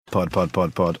Pod.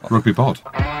 Rugby pod.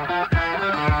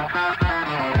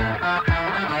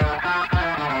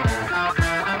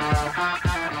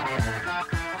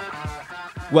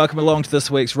 Welcome along to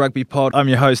this week's Rugby Pod. I'm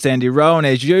your host, Andy Rowan.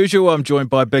 As usual, I'm joined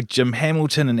by Big Jim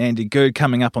Hamilton and Andy Good.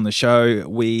 Coming up on the show,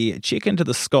 we check into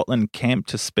the Scotland camp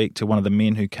to speak to one of the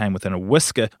men who came within a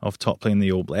whisker of toppling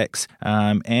the All Blacks.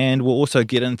 And we'll also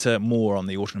get into more on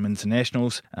the Autumn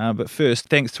Internationals. But first,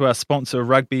 thanks to our sponsor,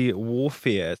 Rugby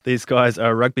Warfare. These guys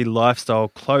are a rugby lifestyle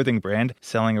clothing brand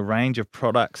selling a range of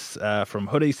products from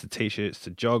hoodies to t-shirts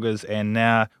to joggers and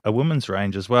now a women's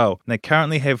range as well. And they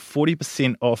currently have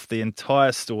 40% off the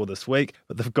entire store this week,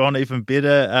 but they've gone even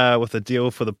better with a deal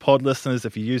for the pod listeners.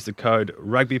 If you use the code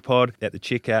RugbyPod at the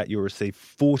checkout, you'll receive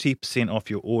 40% off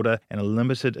your order and a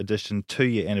limited edition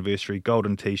 2-year anniversary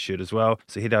golden t-shirt as well.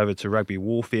 So head over to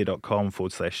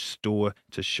rugbywarfare.com/store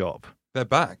to shop. They're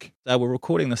back. We're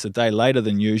recording this a day later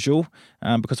than usual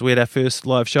because we had our first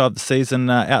live show of the season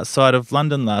outside of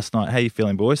London last night. How you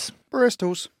feeling, boys?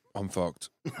 Bristol's. I'm fucked.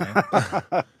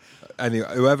 Anyway,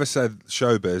 whoever said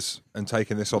showbiz and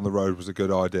taking this on the road was a good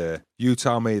idea, you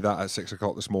tell me that at 6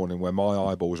 o'clock this morning when my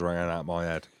eyeballs ran out my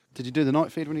head. Did you do the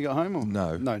night feed when you got home? Or?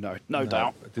 No. No doubt.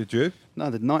 Did you? No,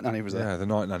 the night nanny was there. Yeah, the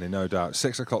night nanny, no doubt.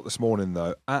 6 o'clock this morning,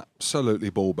 though, absolutely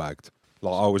ball-bagged.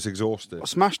 Like, I was exhausted.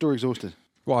 Smashed or exhausted?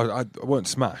 Well, I weren't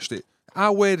smashed.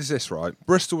 How weird is this, right?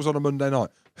 Bristol's on a Monday night.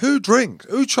 Who drinks?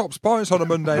 Who chops pints on a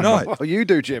Monday night? Well, you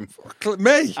do, Jim.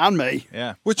 Me. And me.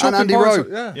 Yeah. We're chopping Andy pints.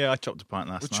 Rowe. Yeah, I chopped a pint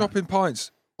last night. We're chopping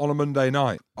pints on a Monday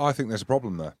night. I think there's a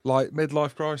problem there. Like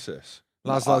midlife crisis.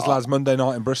 Lads, Monday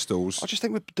night in Bristol's. I just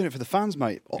think we're doing it for the fans,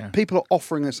 mate. Yeah. People are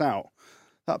offering us out.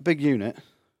 That big unit.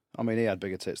 I mean, he had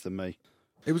bigger tits than me.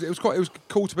 It was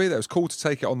cool to be there. It was cool to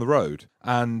take it on the road.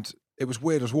 And it was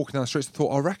weird. I was walking down the streets and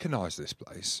thought, I recognise this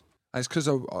place. And it's because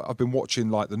I've been watching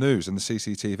like the news and the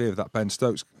CCTV of that Ben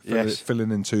Stokes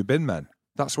filling in 2 bin men.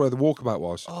 That's where the walkabout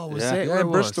was. Oh, was Yeah. that Yeah, where in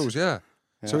it Bristol's, yeah.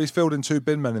 Yeah. So he's filled in 2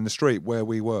 bin men in the street where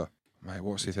we were. Mate,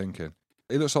 what's he thinking?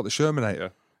 He looks like the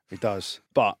Shermanator. He does.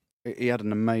 But he had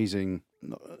an amazing,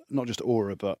 not just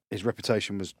aura, but his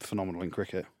reputation was phenomenal in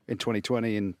cricket. In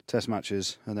 2020, in test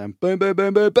matches, and then boom, boom,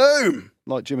 boom, boom, boom!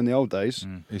 Like Jim in the old days.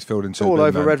 He's filled in 2 All bin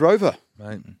over men. Red Rover.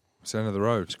 Mate, it's the end of the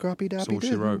road. Scrappy That's dappy all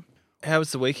she wrote. How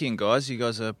was the weekend, guys? You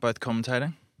guys are both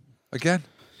commentating? Again,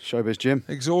 Showbiz Jim.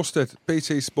 exhausted.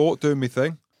 BT Sport doing me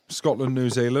thing. Scotland, New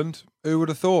Zealand. Who would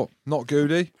have thought? Not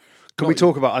Goody. Can we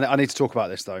talk about... I need to talk about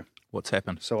this, though. What's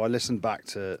happened? So I listened back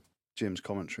to Jim's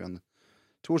commentary on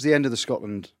towards the end of the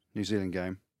Scotland-New Zealand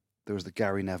game. There was the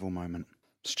Gary Neville moment.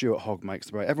 Stuart Hogg makes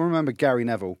the break. Everyone remember Gary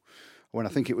Neville when I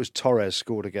think it was Torres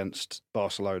scored against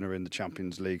Barcelona in the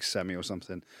Champions League semi or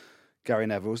something. Gary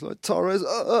Neville was like, Torres,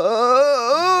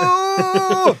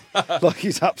 like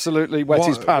he's absolutely wet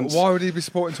his pants. Why would he be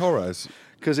supporting Torres?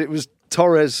 Because it was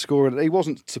Torres scoring. He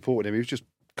wasn't supporting him. He was just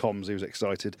comms. He was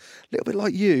excited. A little bit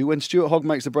like you when Stuart Hogg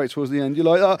makes the break towards the end. You're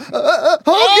like, Hogg!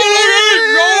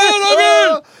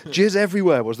 Jizz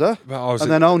everywhere, was there?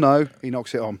 Then, oh no, he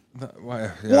knocks it on. Why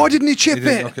didn't he chip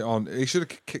didn't it? knock it on. He should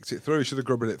have kicked it through. He should have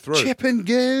grubbed it through. Chip and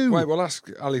go. Wait, we'll ask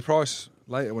Ali Price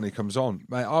later when he comes on.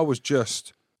 Mate, I was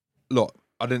just... Look,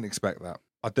 I didn't expect that.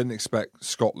 I didn't expect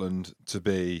Scotland to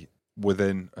be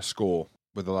within a score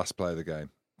with the last play of the game.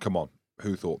 Come on,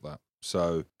 who thought that?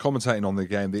 So, commentating on the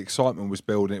game, the excitement was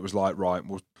building. It was like, right,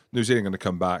 well, New Zealand going to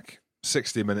come back.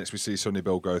 60 minutes, we see Sonny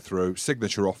Bill go through.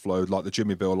 Signature offload, like the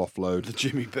Jimmy Bill offload. The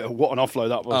Jimmy Bill, what an offload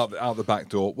that was. Out the back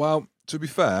door. Well, to be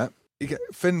fair,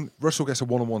 Finn Russell gets a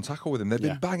one-on-one tackle with him. They've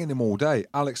been banging him all day.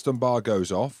 Alex Dunbar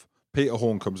goes off. Peter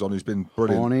Horn comes on, who's been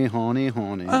brilliant. Honey.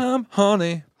 Honey.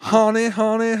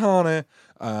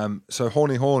 So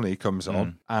Horny comes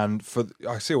on, and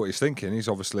I see what he's thinking. He's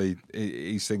obviously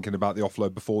he's thinking about the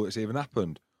offload before it's even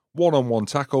happened. One-on-one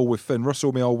tackle with Finn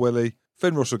Russell, me old Willie.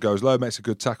 Finn Russell goes low, makes a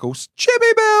good tackle.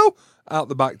 Jimmy Bill out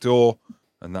the back door,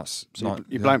 and that's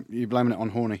you blaming it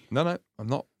on Horny? No, I'm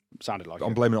not. Sounded like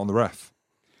I'm blaming it on the ref.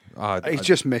 He's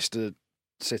just missed a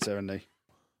sitter, hasn't he?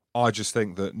 I just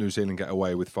think that New Zealand get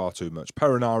away with far too much.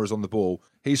 Perinara's on the ball.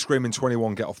 He's screaming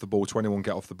 21, get off the ball, 21,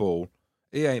 get off the ball.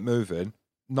 He ain't moving.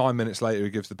 9 minutes later, he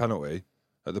gives the penalty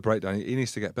at the breakdown. He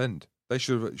needs to get binned. They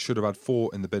should have had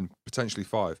 4 in the bin, potentially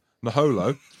 5.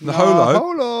 Naholo. Mate,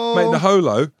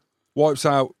 Naholo wipes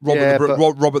out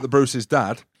Robert the Bruce's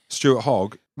dad, Stuart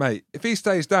Hogg. Mate, if he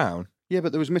stays down... Yeah,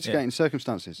 but there was mitigating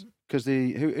circumstances. Because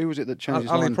who was it that changed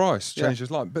his line? Ali Price changed his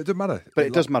line. But it doesn't matter. But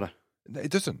it does matter.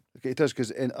 It doesn't. It does,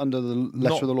 because under the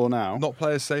letter of the law now... Not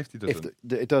players' safety, does it?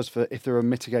 It does, if there are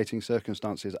mitigating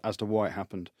circumstances as to why it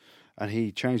happened. And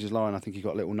he changed his line. I think he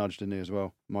got a little nudged in there as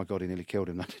well. My God, he nearly killed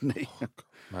him, didn't he?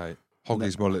 Mate,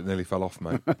 Hoggy's mullet nearly fell off,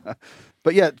 mate.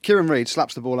 But yeah, Kieran Reid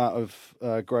slaps the ball out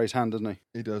of Gray's hand, doesn't he?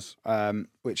 He does.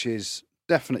 Which is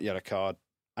definite yellow card.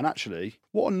 And actually,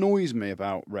 what annoys me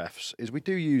about refs is we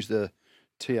do use the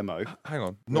TMO. Hang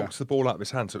on. Knocks the ball out of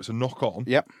his hand, so it's a knock on.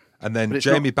 Yep. And then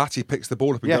Jamie Batty picks the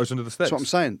ball up and goes under the sticks. That's what I'm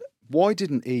saying. Why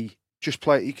didn't he just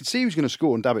play it? You could see he was going to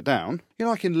score and dab it down. You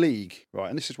know, like in league, right?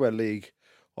 And this is where league,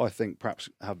 I think, perhaps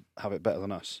have it better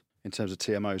than us in terms of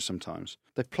TMOs sometimes.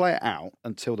 They play it out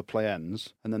until the play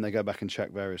ends, and then they go back and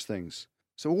check various things.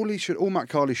 So all Matt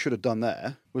Carley should have done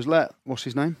there was what's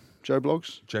his name? Joe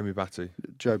Bloggs? Jamie Batty.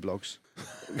 Joe Bloggs.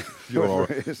 You're all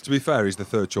right. To be fair, he's the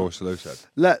third choice, Lou said.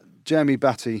 Let Jamie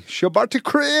Batty, Shabbatty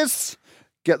Chris,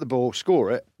 get the ball,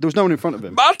 score it. There was no one in front of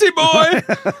him. Batty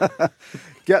boy!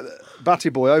 Get Batty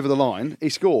boy over the line, he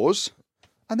scores,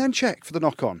 and then check for the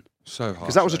knock-on. So hard.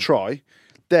 Because that was a try.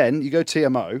 Then you go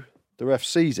TMO, the ref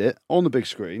sees it on the big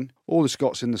screen, all the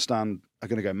Scots in the stand are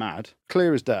going to go mad.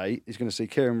 Clear as day, he's going to see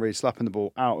Kieran Reid slapping the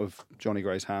ball out of Johnny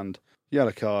Gray's hand.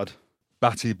 Yellow card.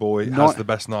 Batty boy has the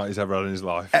best night he's ever had in his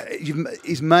life.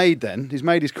 He's made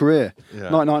his career. Yeah.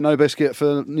 Night, no biscuit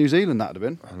for New Zealand, that'd have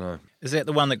been. I know. Is that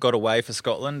the one that got away for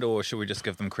Scotland, or should we just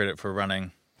give them credit for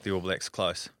running the All Blacks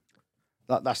close?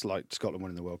 That's like Scotland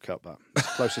winning the World Cup. That's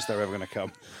the closest they're ever going to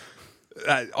come.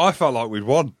 I felt like we'd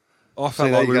won. I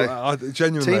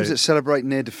genuinely. Teams that celebrate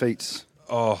near defeats.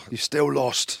 Oh, you still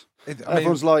lost.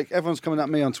 Everyone's coming at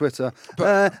me on Twitter.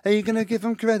 Are you going to give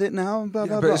them credit now? Blah,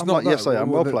 blah, blah. I'm like, yes, I am.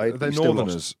 Well played. They're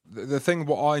Northerners. The thing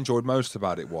what I enjoyed most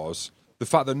about it was the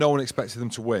fact that no one expected them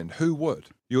to win. Who would?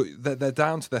 They're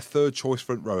down to their third choice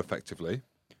front row, effectively.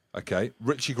 Okay,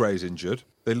 Richie Gray's injured.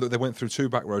 They went through two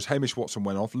back rows. Hamish Watson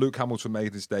went off. Luke Hamilton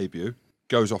made his debut.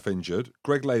 Goes off injured.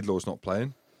 Greg Laidlaw's not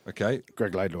playing. Okay.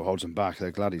 Greg Laidlaw holds them back.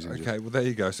 They're glad he's injured. Okay, well, there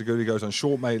you go. So Goody goes on.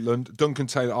 Short Maitland. Duncan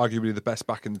Taylor, arguably the best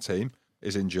back in the team,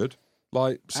 is injured.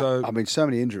 So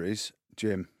many injuries,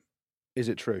 Jim. Is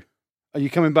it true? Are you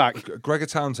coming back? Gregor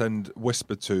Townsend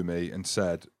whispered to me and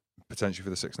said, potentially for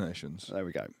the Six Nations. There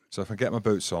we go. So if I get my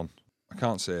boots on, I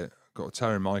can't see it. Got a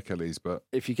tear in my Achilles, but...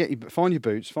 If you find your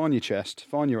boots, find your chest,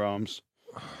 find your arms,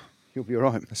 you'll be all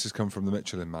right. This has come from the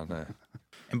Michelin man here.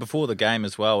 And before the game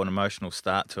as well, an emotional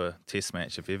start to a test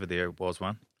match, if ever there was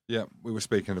one. Yeah, we were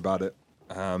speaking about it.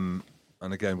 And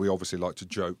again, we obviously like to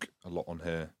joke a lot on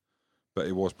here, but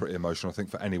it was pretty emotional. I think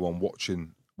for anyone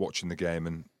watching the game,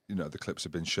 and the clips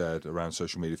have been shared around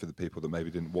social media for the people that maybe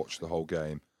didn't watch the whole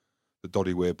game, that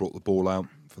Doddy Weir brought the ball out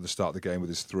for the start of the game with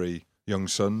his three young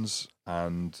sons,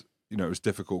 and it was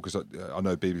difficult because I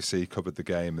know BBC covered the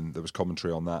game and there was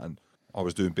commentary on that, and I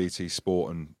was doing BT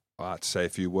Sport and I had to say a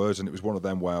few words, and it was one of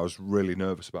them where I was really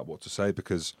nervous about what to say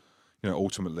because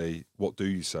ultimately, what do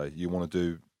you say? You want to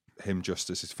do him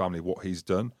justice, his family, what he's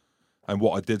done. And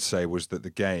what I did say was that the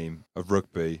game of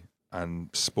rugby and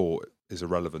sport is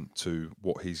irrelevant to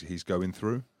what he's going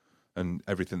through, and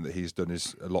everything that he's done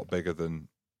is a lot bigger than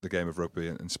the game of rugby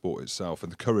and sport itself.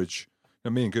 And the courage,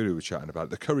 me and Guru were chatting about it,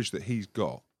 the courage that he's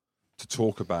got to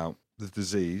talk about the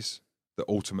disease that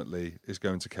ultimately is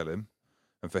going to kill him,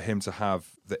 and for him to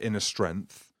have the inner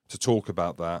strength to talk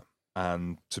about that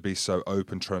and to be so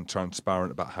open,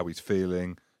 transparent about how he's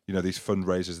feeling, these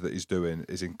fundraisers that he's doing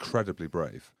is incredibly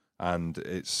brave. And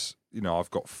it's,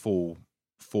 I've got full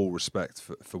respect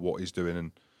for what he's doing.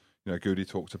 And, Goody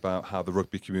talked about how the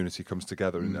rugby community comes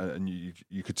together, and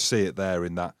you could see it there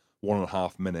in that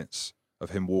 1.5 minutes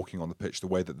of him walking on the pitch, the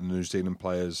way that the New Zealand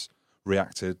players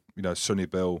reacted. Sonny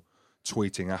Bill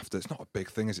tweeting after. It's not a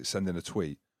big thing, is it, sending a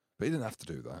tweet? But he didn't have to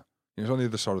do that. He's on the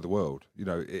other side of the world.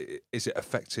 Is it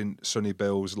affecting Sonny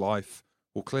Bill's life?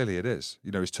 Well, clearly it is.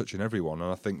 He's touching everyone.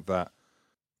 And I think that,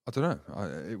 I don't know,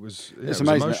 it's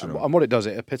amazing. Emotional. And what it does,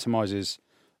 it epitomises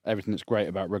everything that's great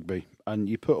about rugby. And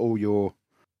you put all your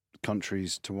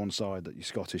countries to one side, that you're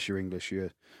Scottish, you're English, you're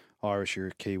Irish,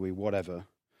 you're Kiwi, whatever, and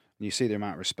you see the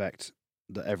amount of respect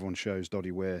that everyone shows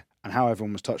Doddy Weir and how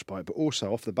everyone was touched by it. But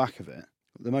also, off the back of it,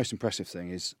 the most impressive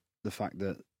thing is the fact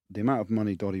that the amount of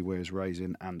money Doddy Weir is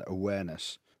raising and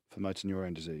awareness for motor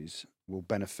neurone disease will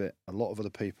benefit a lot of other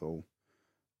people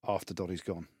after Doddy's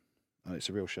gone. And it's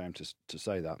a real shame to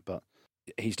say that, but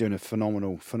he's doing a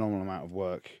phenomenal amount of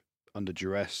work under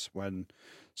duress when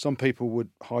some people would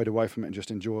hide away from it and just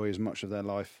enjoy as much of their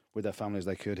life with their family as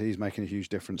they could. He's making a huge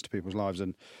difference to people's lives,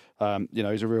 and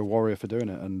he's a real warrior for doing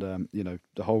it. And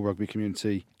the whole rugby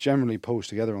community generally pulls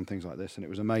together on things like this, and it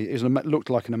was amazing. It looked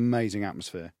like an amazing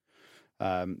atmosphere,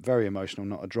 very emotional,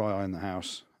 not a dry eye in the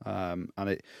house, and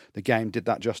the game did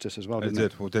that justice as well. Didn't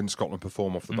it? Well, didn't Scotland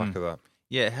perform off the back of that?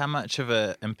 Yeah, how much of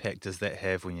an impact does that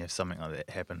have when you have something like that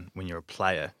happen when you're a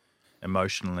player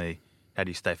emotionally? How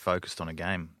do you stay focused on a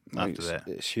game after that?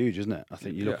 It's huge, isn't it? I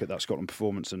think you look at that Scotland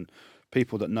performance, and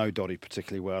people that know Doddy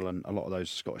particularly well, and a lot of those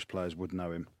Scottish players would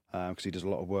know him because he does a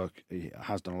lot of work. He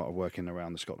has done a lot of work in and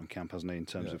around the Scotland camp, hasn't he, in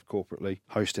terms of corporately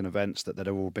hosting events that they'd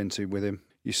all been to with him.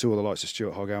 You saw the likes of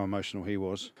Stuart Hogg, how emotional he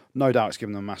was. No doubt it's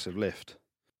given them a massive lift.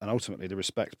 And ultimately, the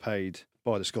respect paid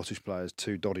by the Scottish players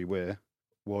to Doddy Weir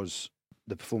was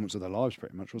the performance of their lives,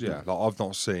 pretty much, wasn't it? Yeah, like I've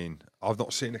not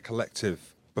seen a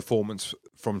collective performance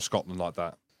from Scotland like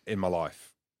that in my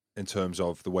life, in terms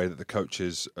of the way that the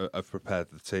coaches have prepared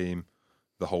the team,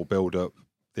 the whole build-up,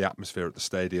 the atmosphere at the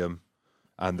stadium,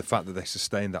 and the fact that they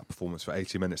sustained that performance for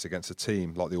 80 minutes against a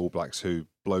team like the All Blacks who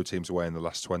blow teams away in the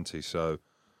last 20. So,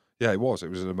 yeah, it was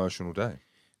an emotional day.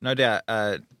 No doubt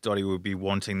Dottie will be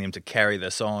wanting them to carry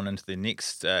this on into the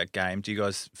next game. Do you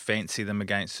guys fancy them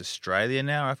against Australia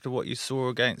now after what you saw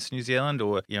against New Zealand?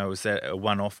 Or, was that a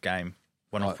one-off game,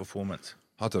 one-off performance?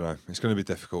 I don't know. It's going to be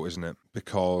difficult, isn't it?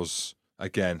 Because,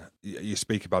 again, you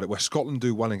speak about it, where Scotland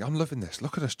do well. I'm loving this.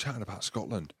 Look at us chatting about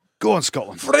Scotland. Go on,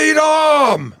 Scotland.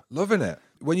 Freedom! Loving it.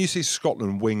 When you see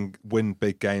Scotland win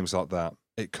big games like that,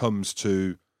 it comes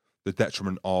to the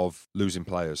detriment of losing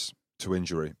players to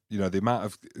injury. The amount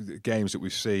of games that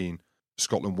we've seen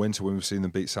Scotland win to when we've seen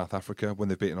them beat South Africa, when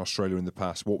they've beaten Australia in the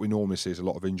past, what we normally see is a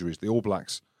lot of injuries. The All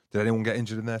Blacks, did anyone get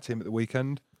injured in their team at the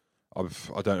weekend? I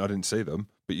didn't see them,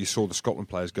 but you saw the Scotland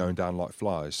players going down like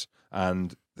flies.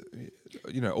 And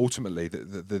ultimately,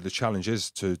 the challenge is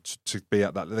to be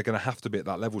at that. They're going to have to be at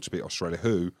that level to beat Australia,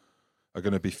 who are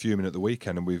going to be fuming at the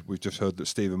weekend. And we've just heard that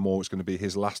Stephen Moore is going to be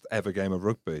his last ever game of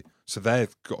rugby, so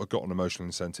they've got an emotional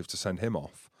incentive to send him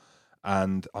off.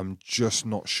 And I'm just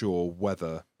not sure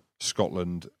whether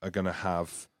Scotland are going to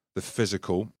have the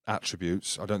physical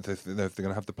attributes. I don't think they're going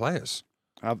to have the players.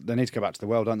 They need to go back to the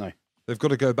world, don't they? They've got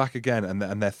to go back again, and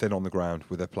they're thin on the ground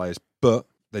with their players. But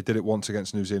they did it once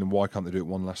against New Zealand. Why can't they do it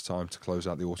one last time to close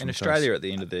out the autumn? And Australia test? at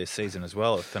the end of their season as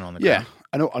well, thin on the ground.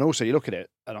 Yeah, and also you look at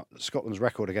it, and Scotland's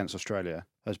record against Australia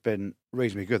has been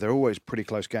reasonably good. They're always pretty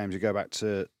close games. You go back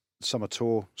to summer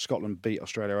tour, Scotland beat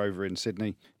Australia over in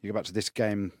Sydney. You go back to this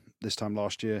game this time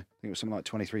last year, I think it was something like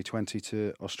 23-20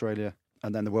 to Australia.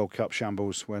 And then the World Cup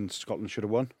shambles when Scotland should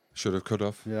have won. Should have, could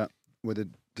have. Yeah, with a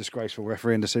disgraceful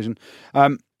refereeing decision.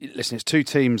 Listen, it's two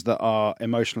teams that are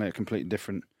emotionally at completely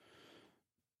different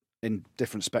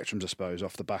spectrums, I suppose,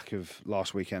 off the back of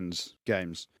last weekend's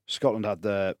games. Scotland had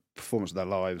the performance of their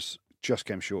lives, just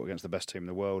came short against the best team in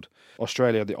the world.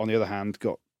 Australia, on the other hand,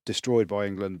 got destroyed by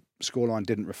England. Scoreline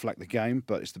didn't reflect the game,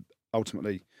 but it's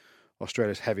ultimately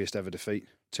Australia's heaviest ever defeat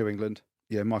to England.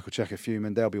 Yeah, Michael Cheika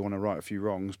fuming, they'll be wanting to right a few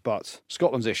wrongs, but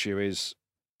Scotland's issue is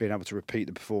being able to repeat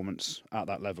the performance at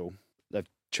that level. They've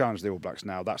challenged the All Blacks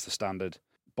now, that's the standard.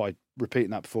 By repeating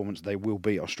that performance, they will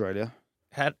beat Australia.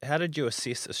 How did you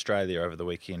assess Australia over the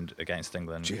weekend against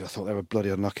England? Gee, I thought they were bloody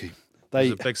unlucky. It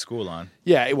was a big scoreline.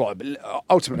 Yeah, it was.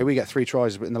 Ultimately, we get 3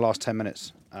 tries in the last 10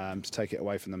 minutes to take it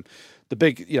away from them. The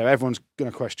big, everyone's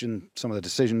going to question some of the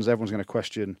decisions. Everyone's going to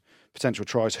question potential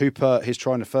tries. Hooper, his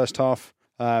try in the first half.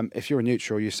 If you're a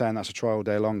neutral, you're saying that's a try all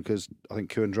day long because I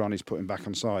think Kuandrani's put him back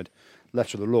on side.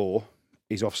 Letter of the law,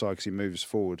 he's offside because he moves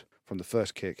forward from the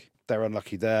first kick. They're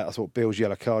unlucky there. I thought Bill's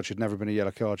yellow card should never have been a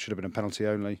yellow card. Should have been a penalty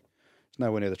only. It's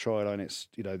nowhere near the try line. It's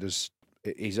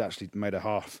he's actually made a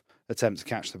half attempt to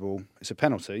catch the ball. It's a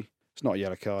penalty. It's not a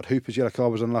yellow card. Hooper's yellow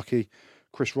card was unlucky.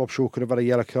 Chris Robshaw could have had a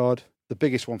yellow card. The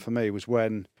biggest one for me was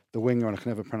when the winger, and I can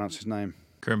never pronounce his name.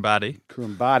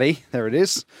 Kurumbadi, there it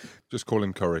is. Just call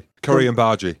him Curry and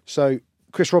Bargy. So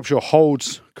Chris Robshaw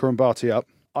holds Kurumbadi up.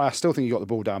 I still think he got the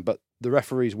ball down, but the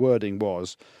referee's wording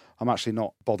was, I'm actually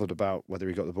not bothered about whether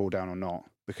he got the ball down or not,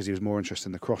 because he was more interested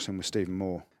in the crossing with Stephen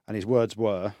Moore. And his words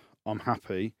were, I'm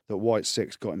happy that White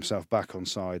 6 got himself back on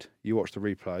side. You watch the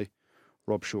replay,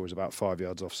 Robshaw is about 5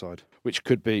 yards offside, which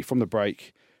could be, from the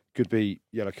break, could be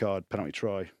yellow card, penalty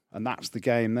try. And that's the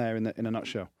game there in a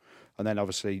nutshell. And then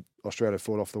obviously Australia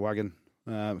fall off the wagon.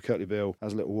 Curtly Beale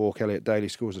has a little walk. Elliot Daly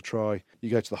scores a try. You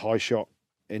go to the high shot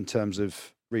in terms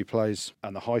of replays,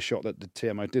 and the high shot that the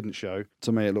TMO didn't show,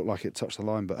 to me it looked like it touched the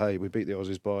line, but hey, we beat the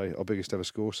Aussies by our biggest ever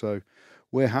score, so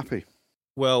we're happy.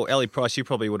 Well, Ali Price, you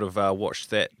probably would have watched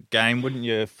that game, wouldn't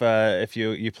you, if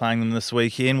you're playing them this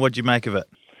weekend? What did you make of it?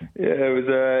 Yeah,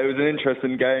 it was an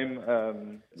interesting game.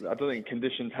 I don't think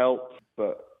conditions helped,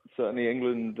 but certainly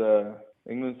England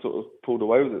sort of pulled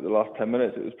away with it the last 10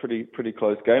 minutes. It was pretty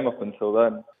close game up until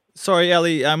then. Sorry,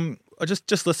 Ali,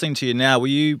 just listening to you now, were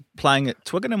you playing at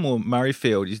Twickenham or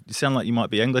Murrayfield? You sound like you might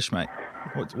be English, mate.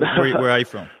 Where are you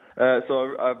from?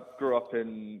 So I grew up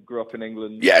in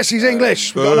England. Yes, he's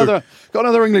English. We've got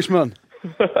another Englishman.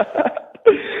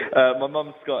 My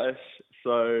mum's Scottish,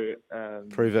 So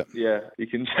prove it. Yeah, you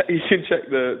can check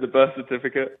the birth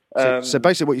certificate. So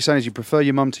basically, what you're saying is you prefer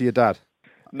your mum to your dad.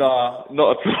 Nah,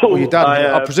 not at all. Well, your dad.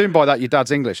 I presume by that your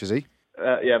dad's English, is he?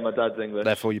 Yeah, my dad's English.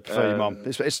 Therefore, you prefer your mum.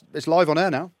 It's live on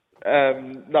air now.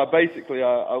 No, basically, I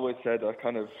always said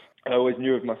I always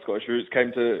knew of my Scottish roots.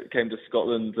 Came to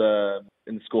Scotland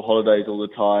in school holidays all the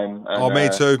time. And, me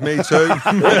too.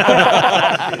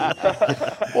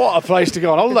 What a place to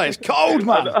go on holiday! It's cold,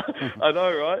 man. I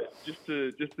know, right? Just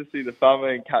to see the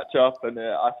family and catch up, and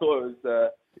I thought it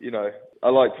was, I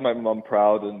like to make my mum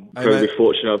proud, and very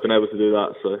fortunate I've been able to do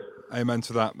that. So. Amen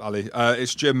to that, Ali.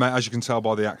 It's Jim, mate, as you can tell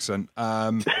by the accent.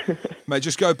 Mate,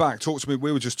 just go back. Talk to me.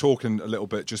 We were just talking a little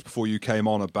bit just before you came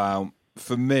on about,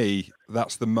 for me,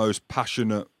 that's the most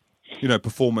passionate,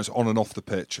 performance on and off the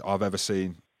pitch I've ever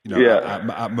seen, at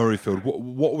Murrayfield.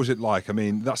 What was it like? I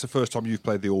mean, that's the first time you've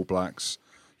played the All Blacks.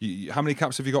 How many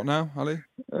caps have you got now, Ali?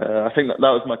 I think that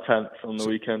was my 10th on the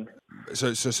weekend.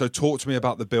 So talk to me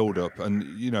about the build-up and,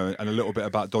 and a little bit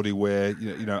about Doddy Weir,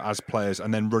 as players,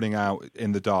 and then running out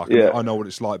in the dark. Yeah. I know what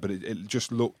it's like, but it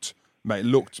just looked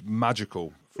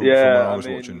magical from where I was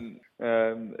watching.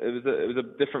 It was a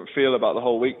different feel about the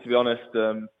whole week, to be honest.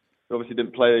 We obviously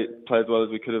didn't play as well as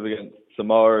we could have against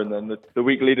Samoa, and then the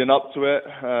week leading up to it,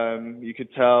 you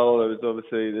could tell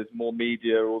there's more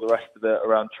media, all the rest of it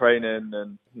around training,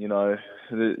 and you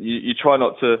try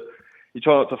not to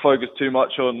focus too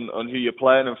much on who you're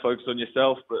playing and focus on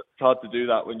yourself, but it's hard to do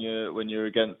that when you're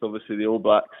against obviously the All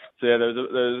Blacks. So yeah,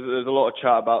 there's a lot of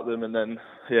chat about them, and then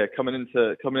coming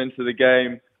into the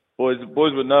game, boys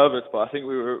were nervous, but I think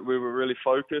we were really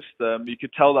focused. You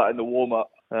could tell that in the warm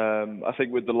up. I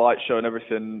think with the light show and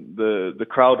everything, the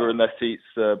crowd were in their seats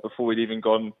before we'd even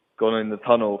gone in the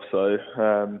tunnel. So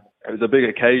it was a big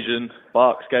occasion.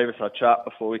 Barks gave us our chat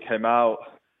before we came out,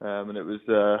 and it was.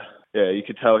 You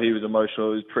could tell he was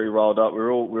emotional. He was pretty riled up. We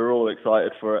were all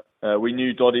excited for it. We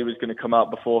knew Doddy was going to come out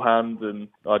beforehand, and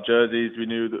our jerseys. We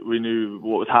knew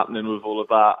what was happening with all of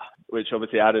that, which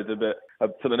obviously added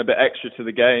something a bit extra to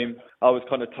the game. I was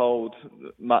kind of told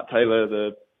Matt Taylor,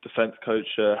 the defence coach,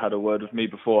 had a word with me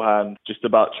beforehand, just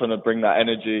about trying to bring that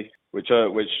energy, which I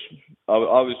was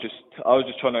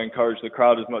just trying to encourage the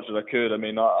crowd as much as I could. I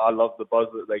mean, I loved the buzz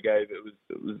that they gave. It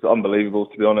was unbelievable,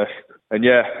 to be honest. And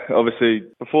yeah, obviously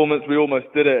performance, we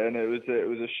almost did it, and it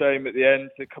was a shame at the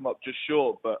end to come up just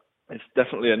short. But it's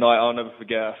definitely a night I'll never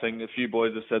forget. I think a few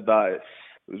boys have said that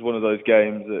it was one of those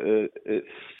games that it's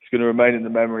going to remain in the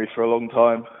memory for a long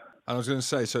time. And I was going to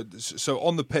say, so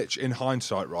on the pitch, in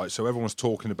hindsight, right? So everyone's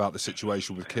talking about the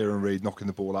situation with Kieran Reid knocking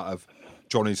the ball out of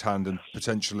Johnny's hand and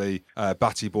potentially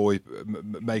Batty Boy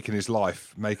making his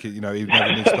life, he never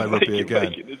needs to play rugby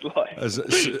again.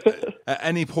 At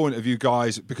any point of you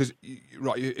guys, because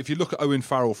if you look at Owen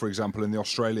Farrell, for example, in the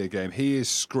Australia game, he is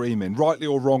screaming, rightly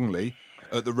or wrongly,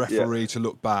 at the referee to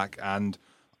look back. And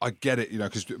I get it,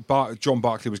 because John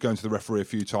Barkley was going to the referee a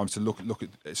few times to look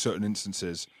at certain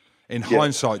instances. In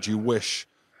hindsight, do you wish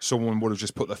someone would have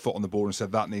just put their foot on the ball and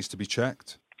said that needs to be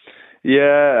checked?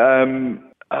 Yeah,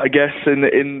 I guess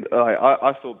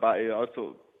I thought Batty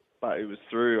was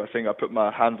through. I think I put my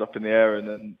hands up in the air and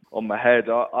then on my head.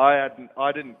 I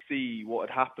didn't see what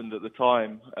had happened at the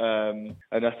time, and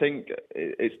I think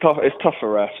it's tough. It's tough for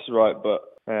refs, right? But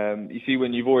you see,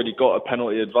 when you've already got a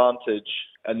penalty advantage,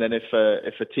 and then if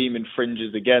a team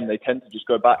infringes again, they tend to just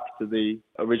go back to the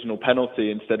original penalty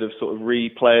instead of sort of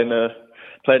replaying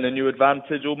playing a new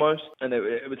advantage almost. And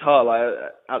it was hard.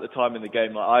 At the time in the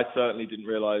game, I certainly didn't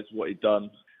realise what he'd done.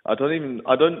 I'm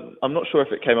not sure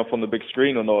if it came up on the big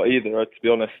screen or not either, to be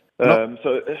honest.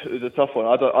 So it was a tough one.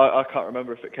 I can't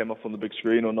remember if it came up on the big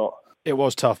screen or not. It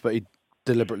was tough, but he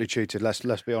deliberately cheated.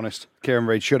 Let's be honest. Kieran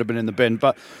Reid should have been in the bin.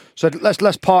 But so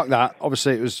let's park that.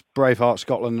 Obviously, it was Braveheart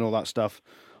Scotland and all that stuff.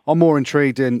 I'm more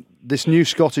intrigued in this new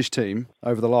Scottish team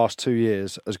over the last 2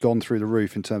 years has gone through the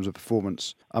roof in terms of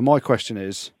performance. And my question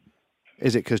is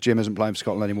it because Jim isn't playing for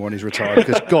Scotland anymore and he's retired?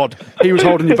 Because, God, he was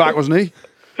holding you back, wasn't he?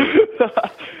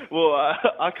 Well,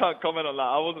 I can't comment on that.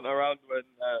 I wasn't around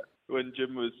when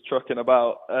Jim was trucking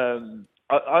about.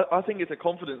 I think it's a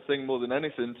confidence thing more than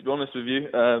anything, to be honest with you.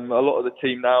 A lot of the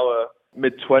team now are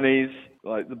mid-20s,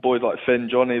 like the boys like Finn,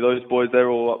 Johnny, those boys,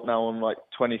 they're all up now on like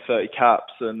 20, 30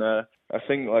 caps. And I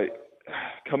think like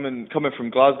coming from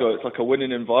Glasgow, it's like a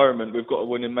winning environment. We've got a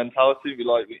winning mentality.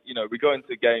 We go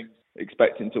into games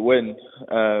expecting to win.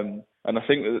 And I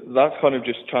think that's kind of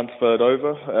just transferred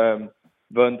over.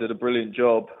 Vern did a brilliant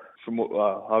job from what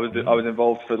I was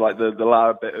involved for like the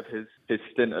latter bit of his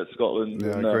stint at Scotland.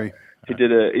 Yeah, and, I agree. He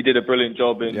did a brilliant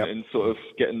job in sort of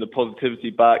getting the positivity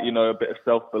back. A bit of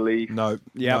self-belief. No,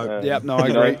 I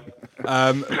agree.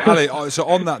 Ali, so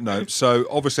on that note, so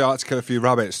obviously I had to kill a few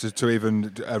rabbits to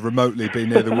even remotely be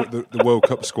near the World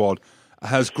Cup squad.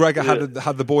 Has Gregor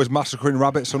had the boys massacring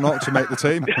rabbits or not to make the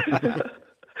team?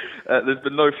 There's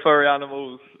been no furry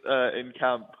animals in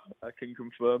camp, I can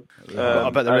confirm. I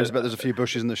bet there is. I bet there's a few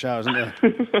bushes in the shower, isn't there?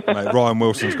 Mate, Ryan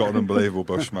Wilson's got an unbelievable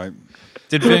bush, mate.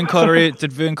 Did Vern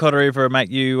Cotter ever make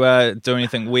you do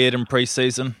anything weird in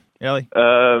pre-season, Ellie?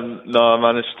 No, I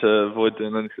managed to avoid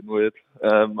doing anything weird.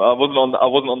 I wasn't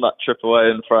on that trip away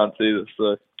in France either,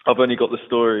 so I've only got the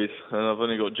stories, and I've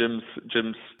only got Jim's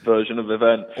version of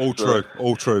events. All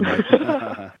true, mate.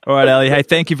 All right, Ali. Hey,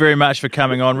 thank you very much for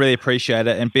coming on. Really appreciate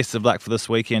it, and best of luck for this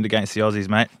weekend against the Aussies,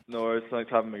 mate. No worries. Thanks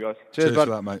for having me, guys. Cheers for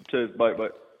that, mate. Cheers. Bye.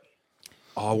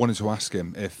 Oh, I wanted to ask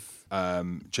him if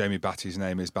Jamie Batty's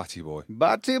name is Batty Boy.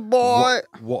 Batty Boy.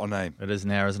 What a name! It is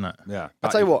now, isn't it? Yeah. I'll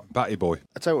tell you what. Batty Boy.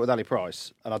 I tell you what with Ali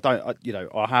Price, and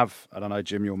I have, and I know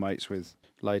Jim, you're mates with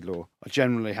Laidlaw. I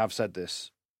generally have said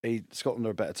this. Scotland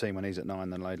are a better team when he's at 9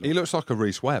 than Laidlaw. He looks like a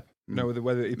Reece Webb. You know, the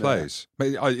way that he plays.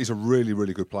 Mate, he's a really,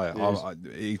 really good player.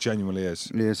 He genuinely is.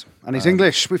 He is. And he's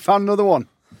English. We found another one.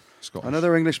 Scottish.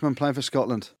 Another Englishman playing for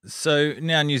Scotland. So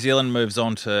now New Zealand moves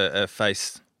on to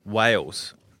face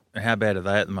Wales. How bad are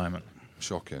they at the moment?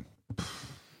 Shocking.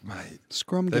 Mate.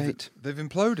 Scrumgate. They've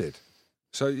imploded.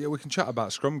 So, yeah, we can chat about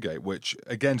Scrumgate, which,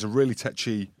 again, is a really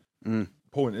touchy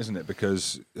point, isn't it?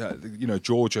 Because,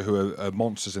 Georgia, who are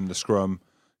monsters in the scrum,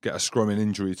 get a scrum in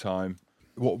injury time.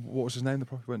 What was his name? The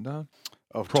prop went down?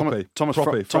 Oh, Proppy. Thomas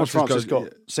Francis got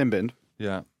sin-binned.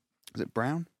 Yeah. Is it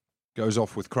Brown? Goes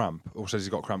off with cramp, or says he's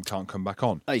got cramp, can't come back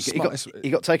on. No, he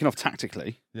got taken off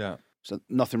tactically. Yeah. So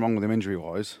nothing wrong with him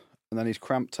injury-wise. And then he's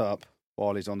cramped up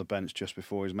while he's on the bench just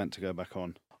before he's meant to go back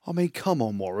on. I mean, come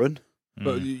on, Warren.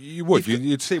 But you would.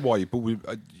 You'd see why.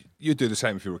 You'd do the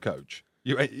same if you were a coach.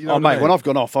 You know mate, I mean? when I've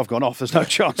gone off, I've gone off. There's no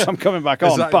chance I'm coming back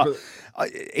on. Exactly, but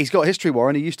he's got history,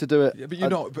 Warren. He used to do it. Yeah, but you're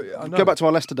not. But I know. Go back to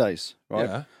our Leicester days, right?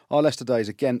 Yeah. Our Leicester days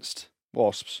against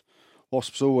Wasps.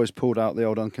 Wasps always pulled out the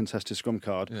old uncontested scrum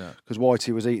card because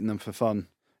Whitey was eating them for fun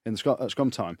in the at scrum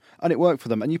time. And it worked for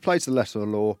them. And you played to the letter of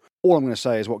the law. All I'm going to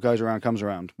say is what goes around comes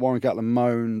around. Warren Gatland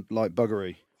moaned like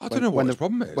buggery. I don't know what the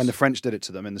problem is. When the French did it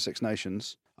to them in the Six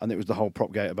Nations, and it was the whole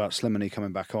prop gate about Slimani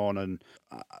coming back on and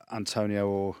Antonio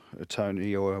or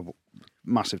Tony or a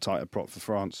massive tighter prop for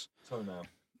France.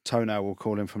 Tonal will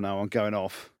call him from now on, going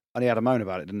off. And he had a moan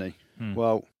about it, didn't he?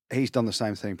 Well, he's done the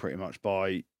same thing pretty much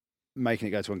by making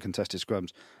it go to uncontested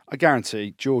scrums. I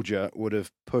guarantee Georgia would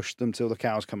have pushed them till the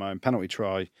cows come home. Penalty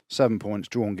try, 7 points,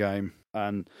 drawn game.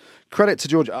 And credit to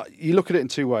Georgia. You look at it in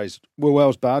two ways. Were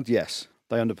Wales bad? Yes.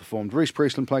 They underperformed. Reece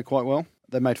Priestland played quite well.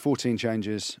 They made 14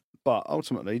 changes, but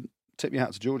ultimately, tip your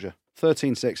hat to Georgia.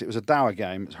 13-6. It was a dour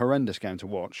game. It's a horrendous game to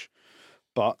watch.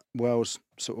 But Wales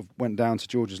sort of went down to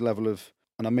Georgia's level of,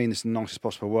 and I mean this in the nicest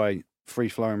possible way,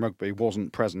 free-flowing rugby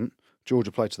wasn't present.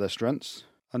 Georgia played to their strengths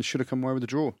and should have come away with a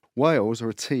draw. Wales are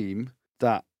a team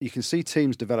that you can see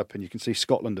teams developing. You can see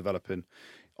Scotland developing.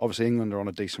 Obviously, England are on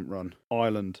a decent run.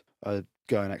 Ireland are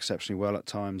going exceptionally well at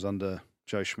times under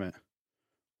Joe Schmidt.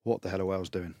 What the hell are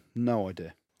Wales doing? No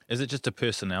idea. Is it just a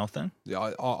personnel thing?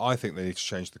 Yeah, I think they need to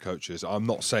change the coaches. I'm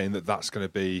not saying that that's going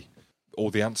to be all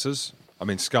the answers. I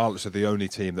mean, Scarlets are the only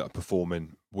team that are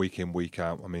performing week in, week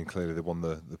out. I mean, clearly they won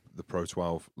the Pro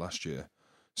 12 last year.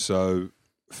 So,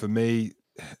 for me,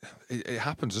 it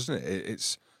happens, doesn't it?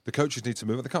 It's the coaches need to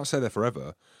move. They can't stay there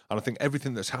forever. And I think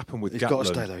everything that's happened with Gatland... He's got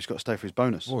to stay, though. He's got to stay for his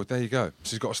bonus. Oh, there you go.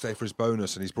 So he's got to stay for his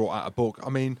bonus, and he's brought out a book.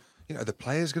 I mean... the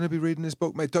player's going to be reading his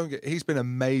book, mate. He's been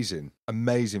amazing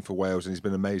for Wales, and he's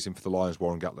been amazing for the Lions.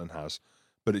 Warren Gatland has,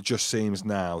 but it just seems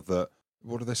now that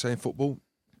what do they say in football?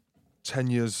 10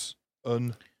 years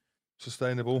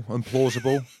unsustainable,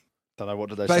 implausible. Don't know what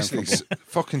did they basically say. Basically,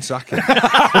 fucking sack him.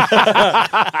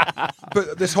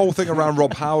 But this whole thing around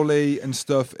Rob Howley and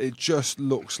stuff, it just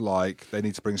looks like they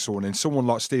need to bring someone in. Someone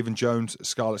like Stephen Jones,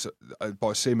 Scarlets.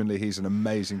 By seemingly, he's an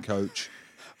amazing coach.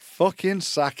 Fucking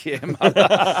sack him.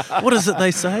 What is it they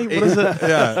say? What is it?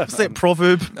 Yeah. What's that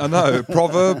proverb? I know.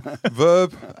 Proverb,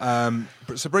 verb.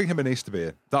 So bring him in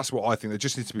Easterbeer. That's what I think. They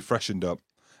just need to be freshened up.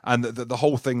 And the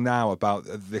whole thing now about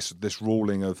this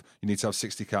ruling of you need to have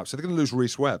 60 caps. So they're going to lose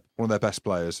Reece Webb, one of their best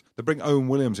players. They bring Owen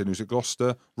Williams in, who's at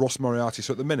Gloucester. Ross Moriarty.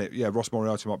 So at the minute, Ross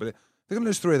Moriarty might be there. They're going to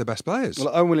lose three of the best players. Well,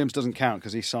 Owen Williams doesn't count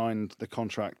because he signed the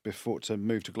contract to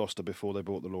move to Gloucester before they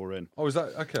brought the law in. Oh, is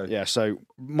that okay? Yeah, so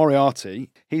Moriarty,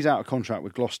 he's out of contract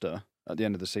with Gloucester at the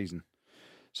end of the season.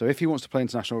 So if he wants to play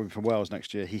international rugby for Wales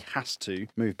next year, he has to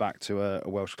move back to a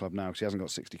Welsh club now because he hasn't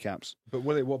got 60 caps. But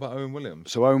what about Owen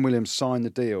Williams? So Owen Williams signed the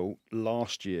deal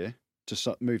last year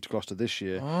to move to Gloucester this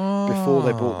year before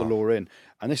they brought the law in.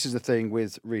 And this is the thing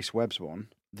with Rhys Webb's one.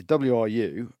 The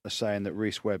WRU are saying that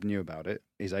Rhys Webb knew about it.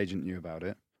 His agent knew about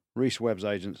it. Rhys Webb's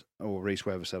agent, or Rhys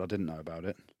Webb, said, I didn't know about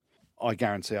it. I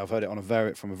guarantee I've heard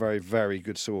it from a very, very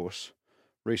good source.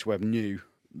 Rhys Webb knew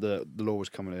the law was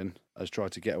coming in, has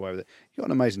tried to get away with it. You've got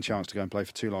an amazing chance to go and play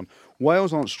for Toulon.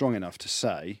 Wales aren't strong enough to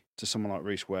say to someone like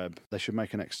Rhys Webb, they should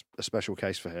make a special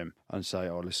case for him and say,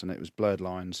 oh, listen, it was blurred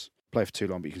lines. Play for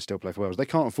Toulon, but you can still play for Wales. They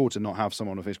can't afford to not have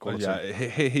someone of his quality. Yeah,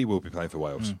 he will be playing for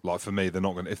Wales. Like for me, they're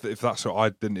not going to. If that's what I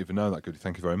didn't even know that good.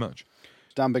 Thank you very much.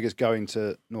 Dan Biggar's going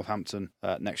to Northampton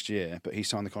next year, but he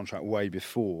signed the contract way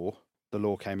before the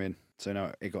law came in. So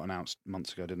no, it got announced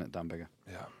months ago, didn't it, Dan Biggar?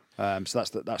 Yeah. So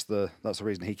that's the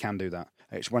reason he can do that.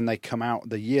 It's when they come out,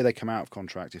 the year they come out of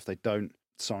contract. If they don't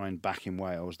sign back in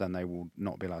Wales, then they will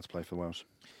not be allowed to play for Wales.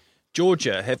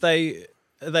 Georgia,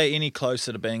 are they any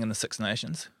closer to being in the Six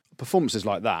Nations? Performances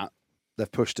like that,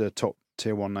 they've pushed a top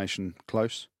tier 1 nation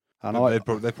close. And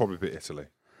they'd probably beat Italy.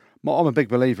 I'm a big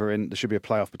believer in there should be a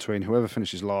playoff between whoever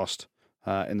finishes last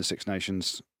in the Six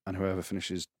Nations and whoever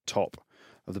finishes top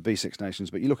of the B6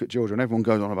 Nations. But you look at Georgia, and everyone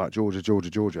goes on about Georgia.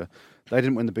 They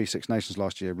didn't win the B6 Nations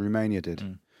last year. Romania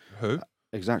did. Who?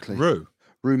 Exactly.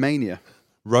 Romania.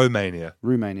 Or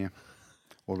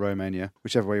Romania,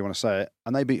 whichever way you want to say it.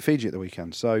 And they beat Fiji at the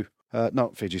weekend. So,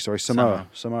 not Fiji, sorry, Samoa.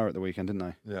 Samoa at the weekend, didn't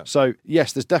they? Yeah. So,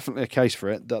 yes, there's definitely a case for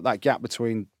it. That gap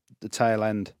between the tail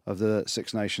end of the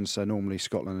Six Nations, so normally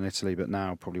Scotland and Italy, but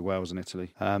now probably Wales and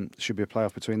Italy, should be a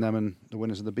playoff between them and the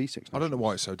winners of the B6 Nations. I don't know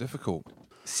why it's so difficult.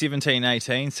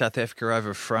 17-18, South Africa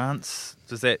over France.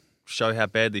 Does that show how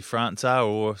badly France are,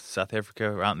 or South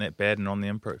Africa aren't that bad and on the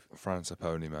improve? France are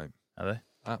pony, mate. Are they?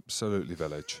 Absolutely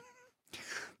village.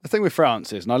 The thing with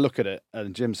France is, and I look at it,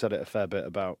 and Jim said it a fair bit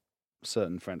about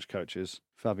certain French coaches,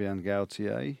 Fabien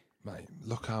Galtier. Mate,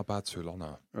 look how bad Toulon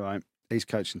are. Right. He's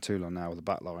coaching Toulon now with a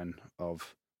backline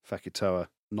of Fekitoa,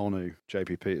 Nonu,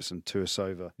 JP Peterson,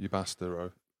 Tuasova,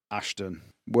 Ubastero, Ashton,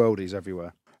 worldies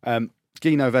everywhere.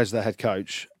 Guy Novez, their head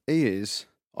coach,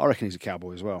 I reckon he's a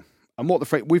cowboy as well. And what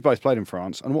we've both played in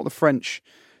France, and what the French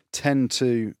tend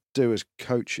to do as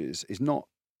coaches is not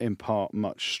impart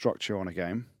much structure on a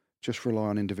game. Just rely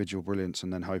on individual brilliance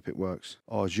and then hope it works.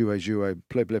 Oh,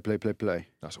 jouer, play.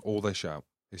 That's all they shout.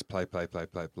 Is play.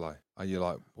 Are you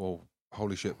like, well,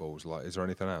 holy shit balls, like, is there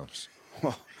anything else?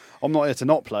 Well, I'm not here to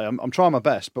not play. I'm trying my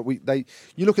best, but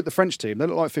you look at the French team, they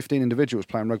look like 15 individuals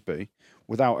playing rugby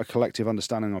without a collective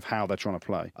understanding of how they're trying to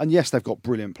play. And yes, they've got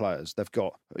brilliant players. They've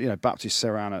got, Baptiste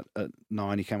Serran at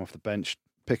 9, he came off the bench,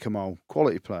 Picamole,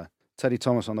 quality player. Teddy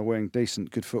Thomas on the wing, decent,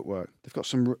 good footwork.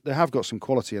 They have got some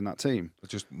quality in that team. They're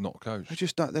just not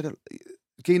coached. They don't.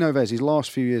 Guy Novez, his last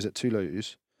few years at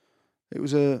Toulouse, it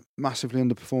was a massively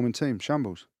underperforming team,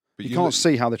 shambles. But you can't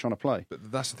see how they're trying to play.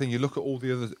 But that's the thing. You look at all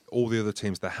the other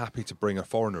teams. They're happy to bring a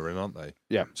foreigner in, aren't they?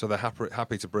 Yeah. So they're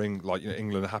happy to bring, like,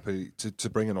 England are happy to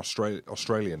bring an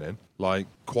Australian in. Like,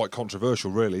 quite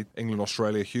controversial, really. England,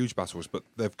 Australia, huge battles, but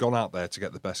they've gone out there to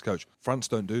get the best coach. France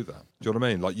don't do that. Do you know what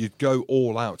I mean? Like, you'd go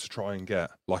all out to try and get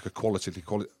like a quality.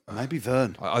 Maybe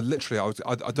Vern. I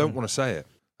don't want to say it,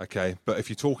 okay? But if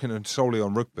you're talking solely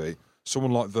on rugby,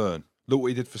 someone like Vern, look what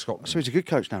he did for Scotland. So he's a good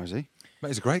coach now, is he? Mate,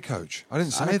 he's a great coach. I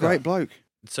didn't say that. A great bloke.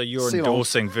 So you're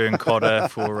endorsing Vern Cotter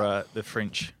for the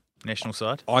French national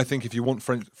side? I think if you want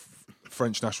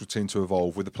French national team to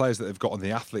evolve with the players that they've got and the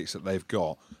athletes that they've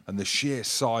got and the sheer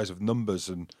size of numbers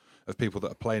and of people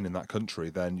that are playing in that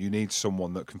country, then you need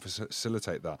someone that can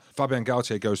facilitate that. Fabien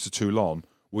Galtier goes to Toulon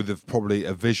with probably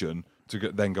a vision to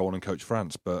then go on and coach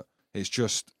France, but it's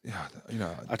just,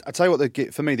 I tell you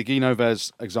what, for me, the Guy Novez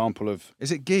example of...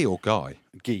 Is it Guy or Guy?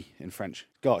 Guy in French.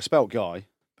 Guy, spelt Guy,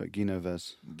 but Guy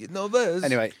Novez. Novez.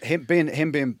 Anyway,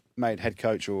 him being made head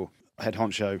coach or head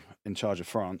honcho in charge of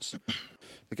France,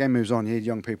 the game moves on. You need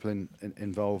young people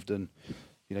involved, and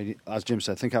as Jim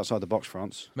said, think outside the box,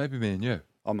 France. Maybe me and you.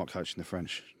 I'm not coaching the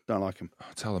French. Don't like them.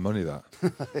 Tell them only that.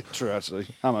 True, actually.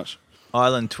 How much?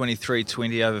 Ireland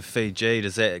 23-20 over Fiji.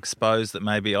 Does that expose that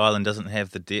maybe Ireland doesn't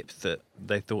have the depth that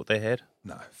they thought they had?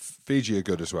 No, Fiji are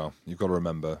good as well. You've got to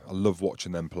remember, I love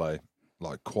watching them play,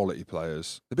 like quality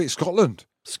players. They beat Scotland.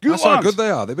 That's how good they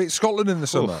are. They beat Scotland in the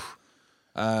summer.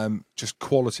 Just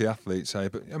quality athletes, eh?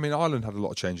 But I mean, Ireland had a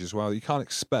lot of changes as well. You can't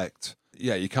expect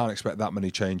that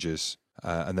many changes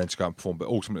and then to go and perform. But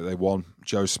ultimately, they won.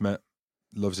 Joe Smith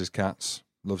loves his cats,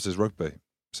 loves his rugby.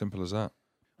 Simple as that.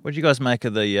 What do you guys make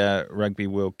of the Rugby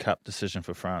World Cup decision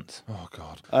for France? Oh,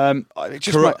 God.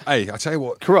 Hey, I tell you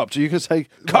what. corrupt. You could say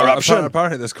corruption.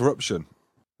 Apparently there's corruption.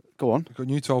 Go on.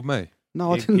 You told me.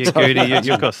 No, I didn't.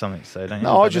 You've got something to say, don't you?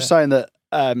 No, I was just saying that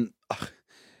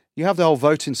you have the whole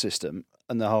voting system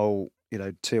and the whole,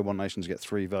 tier 1 nations get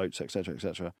 3 votes, etc.,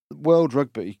 etc. The World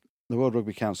Rugby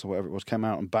Council, whatever it was, came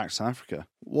out and backed South Africa.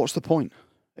 What's the point?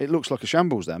 It looks like a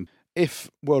shambles then.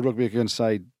 If World Rugby are going to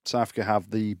say South Africa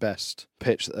have the best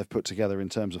pitch that they've put together in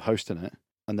terms of hosting it,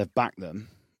 and they've backed them,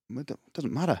 it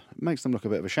doesn't matter. It makes them look a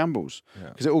bit of a shambles.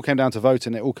 Because it all came down to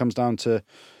voting. It all comes down to,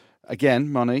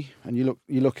 again, money. And you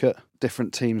look at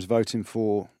different teams voting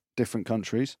for different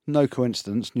countries. No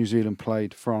coincidence, New Zealand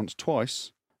played France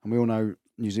twice. And we all know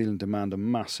New Zealand demand a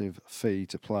massive fee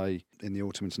to play in the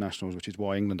autumn internationals, which is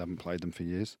why England haven't played them for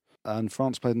years. And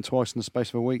France played them twice in the space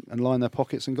of a week and lined their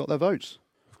pockets and got their votes.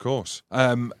 Of course.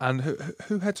 And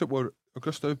who heads up World?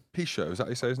 Augusto Pichot, is that how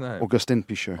you say his name? Augustin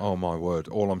Pichot. Oh, my word.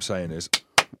 All I'm saying is...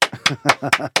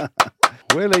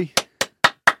 Willie.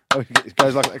 Oh, it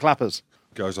goes like the clappers.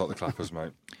 Goes like the clappers,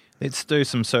 mate. Let's do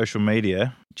some social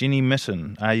media. Jenny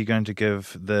Mitten, are you going to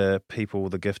give the people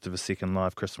the gift of a second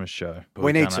live Christmas show?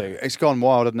 We need to. It's gone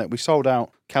wild, hasn't it? We sold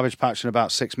out Cabbage Patch in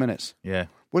about 6 minutes. Yeah.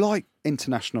 We're like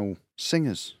international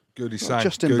singers. Goody sang.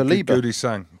 Justin Bieber. Goody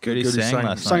sang. Goody sang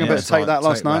last Sang night. a bit of Take That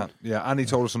last night. Yeah, and he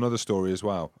told us another story as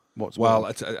well. What's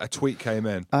a tweet came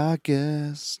in. I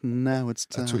guess now it's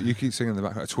time. You keep singing in the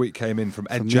background. A tweet came in from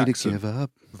Ed for me Jackson to give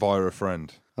up. via a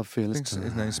friend. I feel I it's think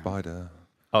his name's Spider.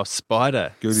 Oh,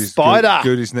 Spider. Spider!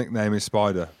 Goody's nickname is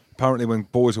Spider. Apparently, when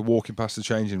boys were walking past the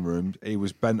changing room, he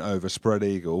was bent over, spread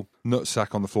eagle,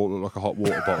 nutsack on the floor, looked like a hot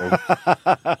water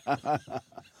bottle.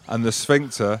 And the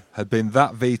sphincter had been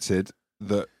that veted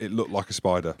that it looked like a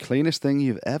spider. Cleanest thing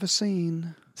you've ever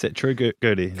seen. Is that true,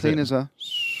 Goody? Clean as a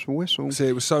whistle. See,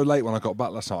 it was so late when I got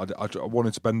back last night. I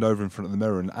wanted to bend over in front of the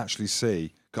mirror and actually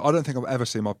see. 'Cause I don't think I've ever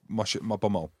seen my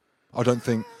bumhole. I don't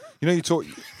think. You talk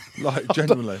like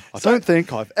genuinely. I don't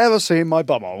think I've ever seen my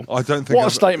bumhole. I don't think. What a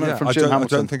statement from Jim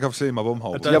Hamilton. I don't think I've seen my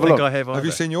bumhole. I don't think I have either. Have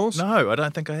you seen yours? No, I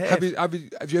don't think I have.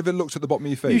 Have you ever looked at the bottom of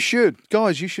your feet? You should.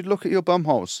 Guys, you should look at your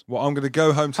bumholes. Well, I'm going to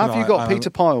go home tonight. Have you got Peter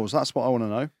Piles? That's what I want to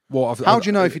know. How do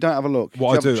you know if you don't have a look?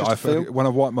 What I do, when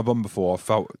I've wiped my bum before, I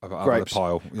felt I've had a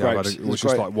pile. Yeah, Grapes. it was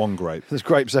just like one grape. There's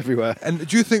grapes everywhere. And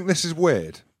do you think this is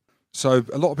weird? So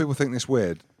a lot of people think this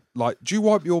weird. Like, do you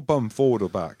wipe your bum forward or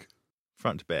back?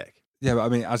 Front to back. Yeah, but I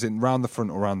mean, as in round the front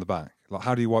or round the back. Like,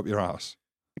 how do you wipe your ass?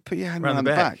 You put your hand around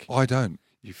the back. I don't.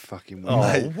 You fucking Oh,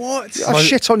 mate. what? I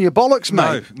shit on your bollocks,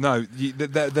 mate. No.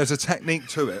 There's a technique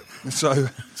to it. So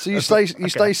you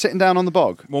stay sitting down on the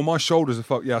bog. Well, my shoulders are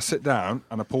fucked. Yeah, I sit down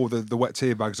and I pull the wet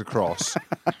tea bags across,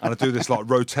 and I do this like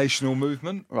rotational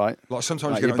movement. Right. Like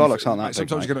sometimes Like you your get it on bollocks aren't that big,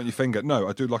 sometimes mate. you get it on your finger. No,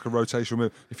 I do like a rotational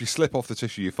move. If you slip off the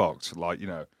tissue, you're fucked. Like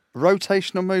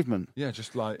Rotational movement. Yeah,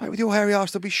 just like. Mate, with your hairy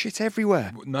arse, there'll be shit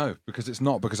everywhere. No, because it's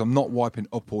not. Because I'm not wiping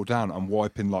up or down. I'm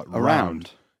wiping like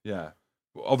Around. Yeah.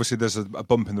 Well, obviously, there's a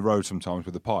bump in the road sometimes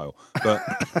with the pile, but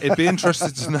it'd be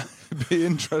interested to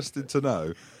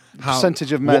know. How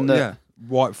Percentage of men that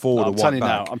wipe forward or wipe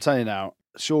back. I'm telling you now.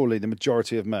 Surely the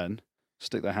majority of men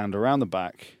stick their hand around the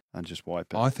back and just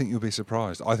wipe it. I think you'll be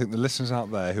surprised. I think the listeners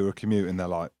out there who are commuting, they're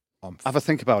like, have a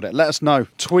think about it. Let us know.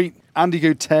 Tweet Andy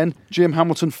Good 10, Jim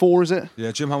Hamilton 4, is it?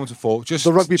 Yeah, Jim Hamilton 4. Just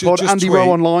the Rugby Pod, just Andy tweet, Rowe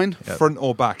online. Front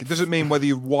or back. It doesn't mean whether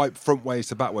you wipe front ways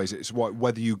to back ways. It's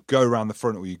whether you go around the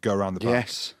front or you go around the back.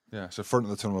 Yes. Yeah, so front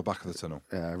of the tunnel or back of the tunnel.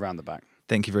 Yeah, around the back.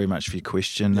 Thank you very much for your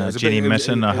question, Yeah, Jenny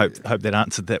Mitten. I hope that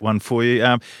answered that one for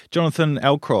you. Jonathan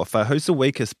Elcroft, who's the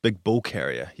weakest big ball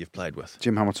carrier you've played with?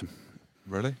 Jim Hamilton.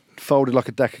 Really? Folded like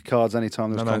a deck of cards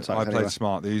anytime there was contact. I played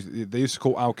smart. They used to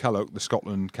call Al Kellogg, the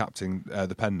Scotland captain,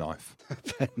 the penknife.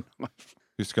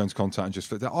 Used to go into contact and just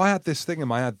fit that. I had this thing in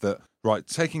my head that, right,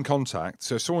 taking contact,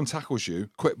 so if someone tackles you,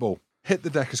 quick ball. Hit the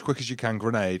deck as quick as you can,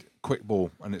 grenade, quick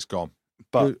ball, and it's gone.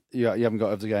 But you haven't got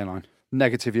over the gain line.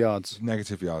 Negative yards.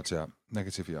 Negative yards, yeah.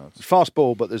 Negative yards. Fast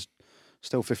ball, but there's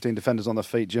still 15 defenders on their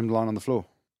feet, Jim lying on the floor.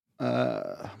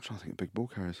 I'm trying to think of big ball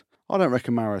carriers. I don't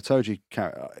reckon Maro Itoje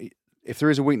if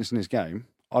there is a weakness in his game,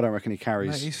 I don't reckon he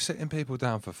carries. Mate, he's sitting people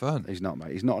down for fun. He's not,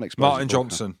 mate. He's not an explosive Martin ball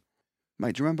Johnson.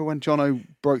 Mate, do you remember when Jono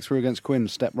broke through against Quinn,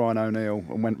 stepped Ryan O'Neill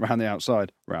and went round the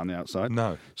outside?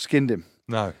 No. Skinned him.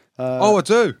 No. I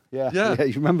do. Yeah,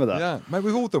 you remember that? Yeah. Mate,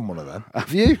 we've all done one of them.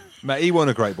 Have you? Mate, he wasn't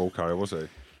a great ball carrier, was he?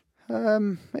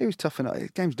 He was tough enough. The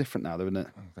game's different now, though, isn't it?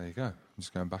 Oh, there you go. I'm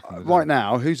just going back. Right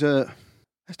now, let's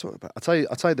talk about. I'll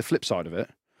tell you the flip side of it.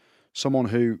 Someone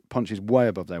who punches way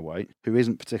above their weight, who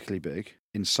isn't particularly big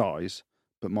in size,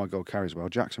 but my God carries well.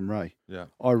 Jackson Ray. Yeah.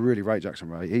 I really rate Jackson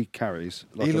Ray. He carries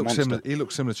like He a looks monster.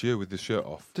 similar to you with his shirt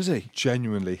off. Does he?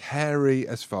 Genuinely hairy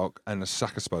as fuck and a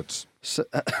sack of spuds. So,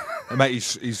 Mate,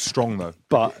 he's strong though.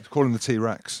 But call him the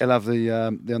T-Rex. he'll have the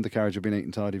undercarriage of being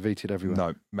eaten tidy, VT'd everywhere.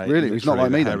 No, mate. Really? He's not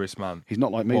like me then? Hairiest man. He's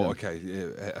not like me. Well, then.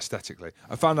 okay, aesthetically.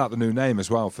 I found out the new name as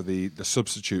well for the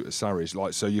substitute at Sarries.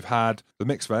 Like, so you've had the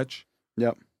mixed veg.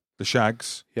 Yep. The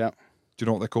shags. Yep. Do you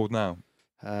know what they're called now?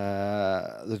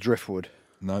 The driftwood.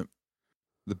 No.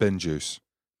 The bin juice.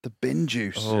 The bin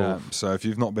juice. Oh. Yeah. So if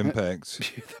you've not been picked,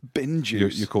 The bin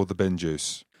juice. you're called the bin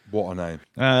juice. What a name.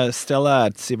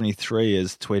 Stellard73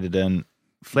 has tweeted in,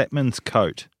 Flatman's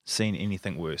coat, seen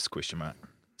anything worse, question mark.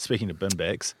 Speaking of bin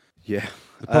bags. Yeah.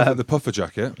 The puffer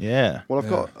jacket. Yeah. Well, I've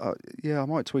got. I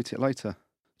might tweet it later.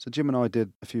 So Jim and I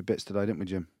did a few bits today, didn't we,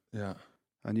 Jim? Yeah.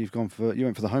 And you went for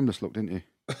the homeless look, didn't you?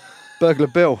 Burglar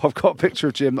Bill. I've got a picture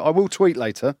of Jim that I will tweet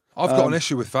later. I've got an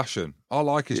issue with fashion. I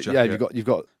like his jacket. Yeah, you've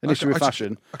got an issue with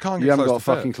fashion. I can't get You haven't got a close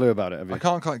to fit. fucking clue about it, have you? I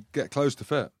can't get close to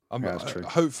fit. Yeah, that's true.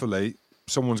 Hopefully,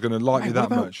 someone's going to like me Mate, that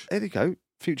what about- much. There you go.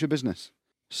 Future business.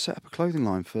 Set up a clothing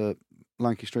line for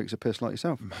lanky streaks of piss like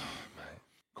yourself.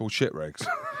 Called shit regs.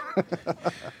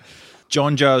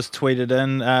 John Joe's tweeted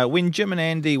in, when Jim and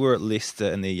Andy were at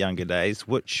Leicester in their younger days,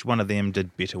 which one of them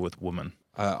did better with women?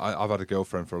 I've had a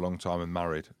girlfriend for a long time and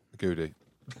married a Goody.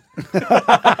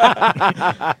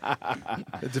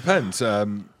 It depends.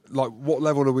 Like, what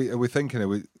level are we thinking? Are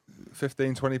we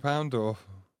 15, 20 £20 or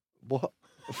What?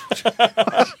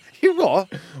 You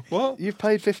what? what? You've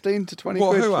paid 15 to 20 What,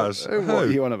 quid. who for- has? What Who? are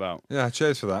you on about? Yeah,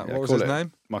 cheers for that. Yeah, what was call his it.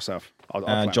 name? Myself. I'll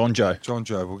plan. John Joe. John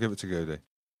Joe. We'll give it to Goody.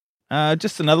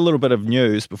 Just another little bit of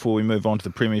news before we move on to the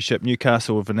Premiership.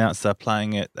 Newcastle have announced they're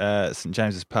playing at St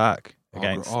James's Park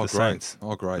against the great. Saints.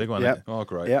 Oh, great. Big one, Yep. isn't it? Oh,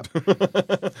 great. Yep.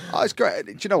 Oh, it's great.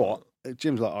 Do you know what?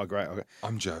 Jim's like, oh, great. Okay.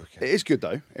 I'm joking. It is good,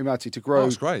 though, in reality, to grow. Oh,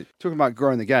 it's great. Talking about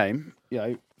growing the game,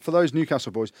 for those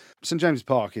Newcastle boys, St James's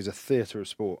Park is a theatre of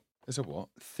sport. Is it what?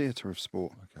 Theatre of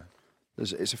sport. Okay.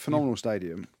 It's a phenomenal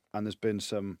stadium, and there's been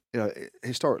some,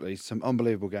 historically, some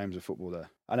unbelievable games of football there.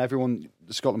 And everyone,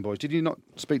 the Scotland boys, did you not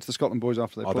speak to the Scotland boys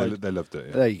after they played? They loved it.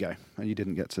 Yeah. There you go. And you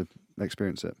didn't get to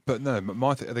experience it. But no,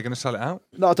 are they going to sell it out?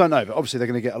 No, I don't know, but obviously they're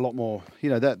going to get a lot more.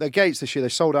 Their gates this year, they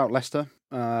sold out Leicester.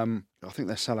 I think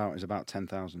their sellout is about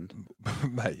 10,000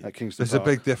 Mate, at Kingston there's Park. a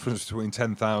big difference between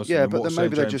 10,000 Yeah, and but what then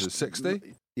maybe St. they James just is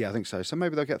 60? Yeah, I think so. So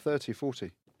maybe they'll get 30,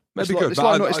 40. Maybe it's good.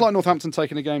 Like, it's like Northampton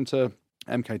taking a game to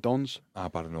MK Dons. How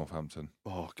bad at Northampton?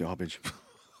 Oh, garbage.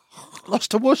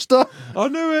 Lost to Worcester. I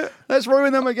knew it. Let's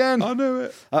ruin them again. I knew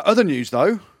it. Other news,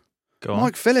 though. Go on.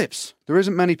 Mike Phillips. There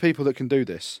isn't many people that can do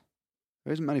this.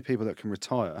 There isn't many people that can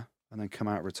retire and then come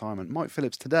out of retirement. Mike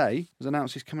Phillips today has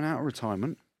announced he's coming out of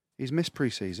retirement. He's missed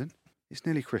pre-season. It's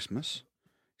nearly Christmas.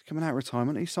 He's coming out of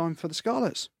retirement. He's signed for the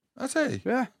Scarlets. That's he.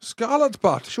 Yeah. Scarlet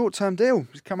butt. Short-term deal.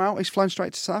 He's come out. He's flown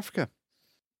straight to South Africa.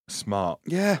 Smart.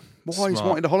 Yeah. Why? He's Smart.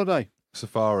 wanted a holiday.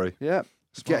 Safari. Yeah.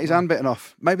 Smart Get his man. hand bitten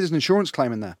off. Maybe there's an insurance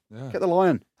claim in there. Yeah. Get the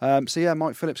lion.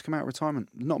 Mike Phillips come out of retirement.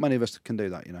 Not many of us can do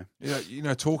that, Yeah,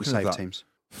 We talking of save that, teams.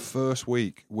 first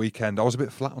weekend, I was a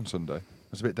bit flat on Sunday. I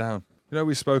was a bit down.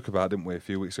 We spoke about it, didn't we, a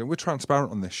few weeks ago? We're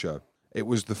transparent on this show. It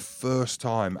was the first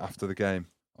time after the game,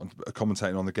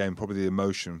 commentating on the game, probably the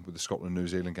emotion with the Scotland-New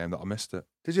Zealand game, that I missed it.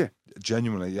 Did you?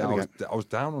 Genuinely, yeah. There we I was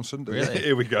down on Sunday. Really?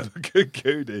 Here we go. Good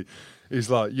Goody. He's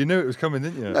like, you knew it was coming,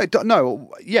 didn't you?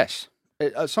 No. Yes.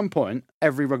 At some point,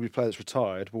 every rugby player that's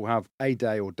retired will have a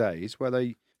day or days where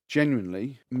they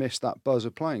genuinely miss that buzz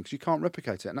of playing because you can't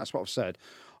replicate it. And that's what I've said.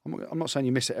 I'm not saying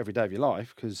you miss it every day of your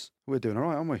life because we're doing all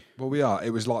right, aren't we? Well, we are. It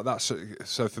was like that.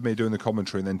 So for me, doing the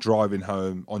commentary and then driving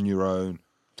home on your own.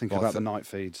 Thinking about the night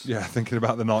feeds. Yeah, thinking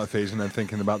about the night feeds and then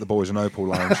thinking about the boys in Opal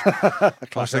Lounge. I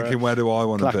was thinking, where do I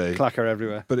want to be? Clacker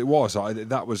everywhere. But it was.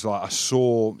 That was like, I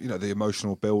saw, the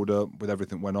emotional build-up with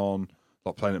everything that went on.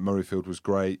 Like playing at Murrayfield was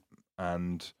great.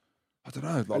 And I don't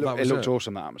know. Like, It looked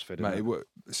awesome, that atmosphere, didn't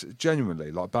Mate,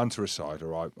 genuinely, like banter aside, all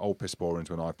right, old piss borings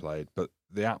when I played, but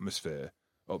the atmosphere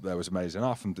up there was amazing. I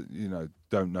often,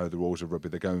 don't know the rules of rugby.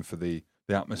 They're going for the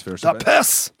atmosphere. The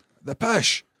piss! The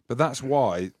pish! But that's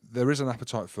why there is an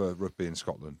appetite for rugby in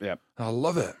Scotland. Yeah. And I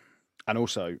love it. And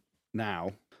also,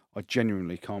 now, I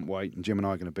genuinely can't wait, and Jim and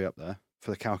I are going to be up there for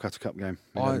the Calcutta Cup game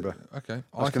in Edinburgh. Okay.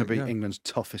 That's going to be England's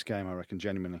toughest game, I reckon,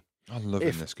 genuinely. I'm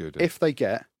loving this, good. If they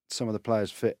get some of the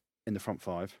players fit in the front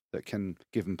five that can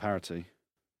give them parity.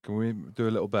 Can we do a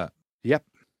little bet? Yep.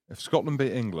 If Scotland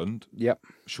beat England, Yep.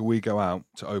 shall we go out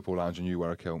to Opal Lounge and you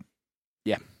wear a kilt?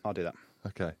 Yeah, I'll do that.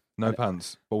 Okay. No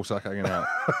pants, ball sack hanging out.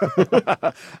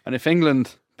 And if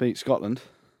England beat Scotland,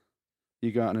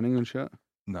 you go out in an England shirt?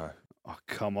 No. Oh,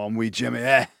 come on, Jimmy.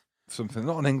 Yeah. Something,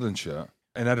 not an England shirt.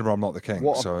 In Edinburgh, I'm not the king,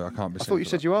 so I can't be seen. I thought you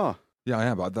said you are. Yeah, I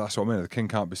am, but that's what I mean. The king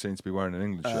can't be seen to be wearing an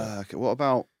England shirt. Okay, what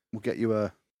about we'll get you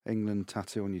a England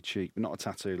tattoo on your cheek, but not a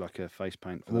tattoo, like a face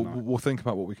paint for the night. We'll think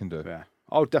about what we can do. Yeah.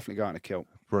 I'll definitely go out in a kilt.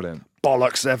 Brilliant.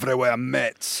 Bollocks everywhere,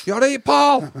 mates. You all right,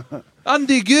 Paul?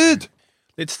 Andy, good.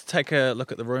 Let's take a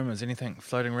look at the rumours. Anything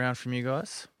floating around from you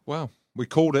guys? Well, we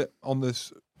called it on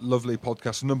this lovely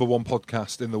podcast, number one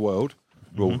podcast in the world.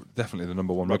 Well, definitely the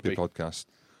number one rugby podcast,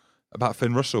 about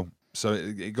Finn Russell. So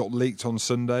it got leaked on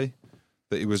Sunday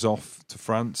that he was off to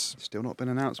France. Still not been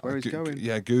announced where he's going.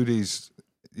 Yeah, Goody's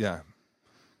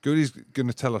going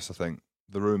to tell us, I think,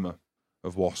 the rumour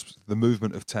of Wasps, the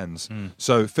movement of tens.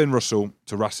 So Finn Russell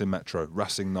to Racing Metro,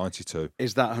 Racing 92.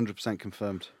 Is that 100%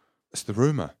 confirmed? It's the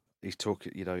rumour. He's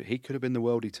talking, he could have been the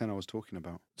worldie 10 I was talking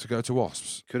about. To go to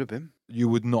Wasps? Could have been. You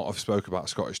would not have spoke about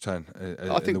Scottish 10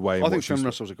 I think Finn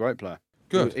Russell's a great player.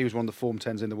 Good. He was one of the form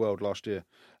 10s in the world last year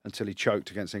until he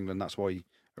choked against England. That's why he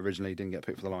originally didn't get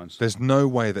picked for the Lions. There's no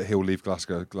way that he'll leave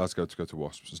Glasgow to go to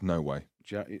Wasps. There's no way.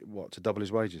 What, to double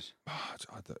his wages?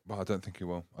 I don't think he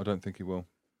will.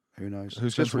 Who knows?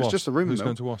 Who's going to Wasps? It's just a rumour mill. Who's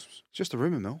going to Wasps? It's just a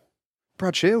rumour mill.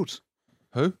 Brad Shields.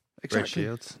 Who? Exactly.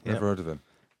 Shields. Never heard of him.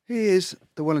 He is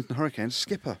the Wellington Hurricanes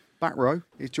skipper. Back row.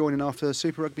 He's joining after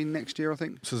Super Rugby next year, I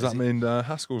think. So does that mean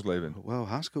Haskell's leaving? Well,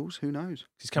 Haskell's, who knows?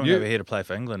 He's coming over here to play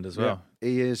for England as well. Yeah,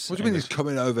 he is. What do you mean he's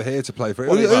coming over here to play for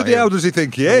Well, England? Who the hell does he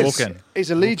think he is?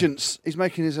 His allegiance, he's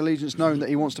making his allegiance known that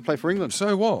he wants to play for England.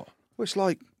 So what? Well, it's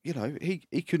like, he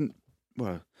couldn't,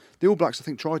 well, the All Blacks, I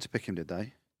think, tried to pick him, did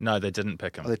they? No, they didn't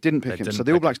pick him. Oh, they didn't pick him. So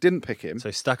the All Blacks didn't pick him. So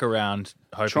he stuck around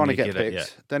hoping trying to he'd get it,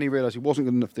 picked. Then he realised he wasn't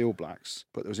good enough for the All Blacks,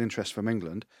 but there was interest from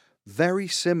England. Very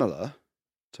similar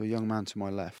to a young man to my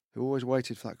left who always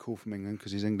waited for that call from England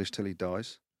because he's English till he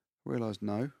dies. Realised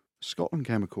no. Scotland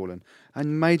came a calling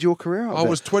and made your career out of it. I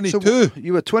was 22. So,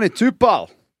 you were 22, pal.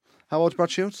 How old's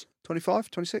Brad Shields? 25,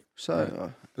 26?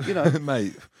 So,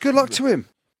 Mate. Good luck to him.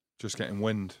 Just getting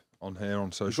wind on here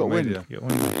on social media.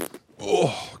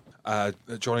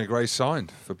 Johnny Gray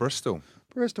signed for Bristol.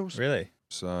 Bristol's. Really?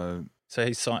 So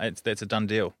he's signed. That's a done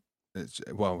deal. There's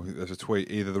a tweet.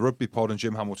 Either the Rugby Pod and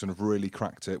Jim Hamilton have really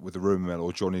cracked it with the rumour mill,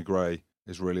 or Johnny Gray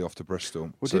is really off to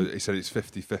Bristol. So he said it's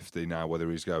 50-50 now whether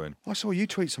he's going. I saw you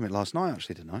tweet something last night,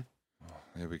 actually, didn't I? Oh,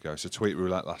 here we go. So tweet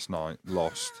roulette last night,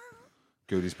 lost.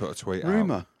 Goody's put a tweet out.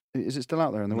 Rumour. Is it still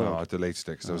out there in the world? No, I deleted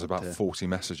it because there was about 40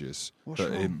 messages. What's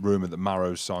but wrong? Rumoured that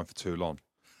Marrow's signed for Toulon,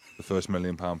 the first £1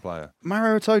 million player.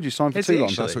 Marrow told you signed for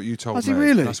Toulon. That's what you told me. Has he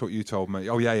really? That's what you told me.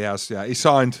 Oh, yeah, he has. Yeah, he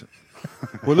signed.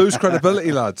 We'll lose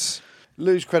credibility, lads.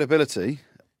 Lose credibility.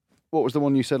 What was the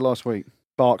one you said last week?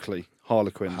 Barclay,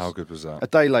 Harlequins. How good was that? A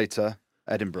day later,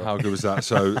 Edinburgh. How good was that?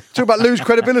 So talk about lose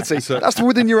credibility. That's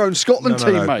within your own Scotland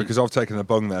team, mate. Because I've taken a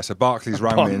bung there. So Barclays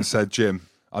rang me and said, Jim,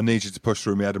 I need you to push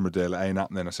through my Edinburgh deal. It ain't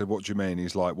happening. I said, what do you mean?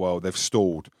 He's like, well, they've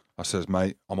stalled. I says,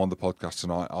 mate, I'm on the podcast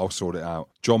tonight. I'll sort it out.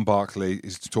 John Barclay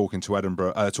is talking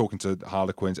to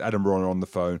Harlequins. Edinburgh are on the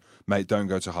phone. Mate, don't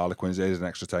go to Harlequins. Here's an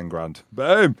extra 10 grand.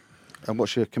 Boom. And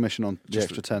what's your commission on the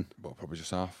extra 10? Well, probably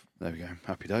just half. There we go.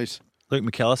 Happy days. Luke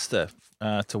McAllister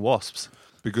to Wasps.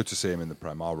 Be good to see him in the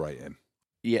Prem. I'll rate him.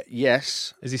 Yeah.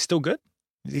 Yes. Is he still good?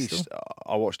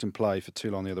 I watched him play for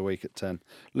Toulon the other week at 10.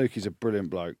 Lukey's a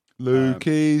brilliant bloke.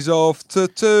 Lukey's off to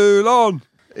Toulon.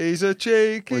 He's a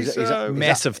cheeky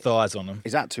massive thighs on him.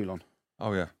 He's at Toulon.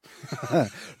 Oh, yeah.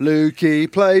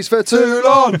 Lukey plays for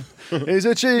Toulon. He's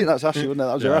a cheat. That's Ashley, wasn't it?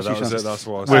 That was your Ashley chance. That's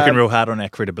what I was working real hard on our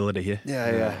credibility here.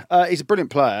 Yeah. He's a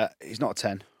brilliant player. He's not a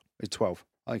 10. He's 12.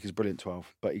 I think he's a brilliant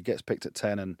 12. But he gets picked at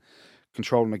 10 and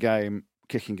controlling the game,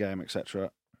 kicking game, etc.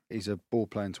 He's a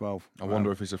ball-playing 12. I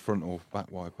wonder if he's a front or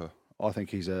back wiper. I think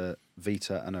he's a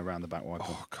Vita and a round-the-back wiper.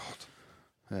 Oh, God.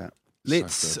 Yeah.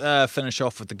 Let's finish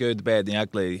off with the good, the bad, the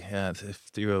ugly.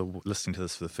 If you're listening to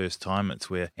this for the first time, it's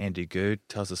where Andy Good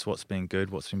tells us what's been good,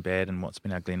 what's been bad, and what's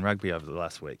been ugly in rugby over the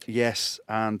last week. Yes,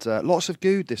 and lots of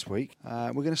good this week.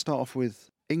 We're going to start off with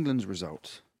England's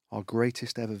result. Our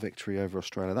greatest ever victory over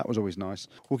Australia. That was always nice.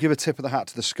 We'll give a tip of the hat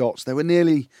to the Scots. They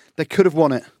could have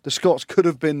won it. The Scots could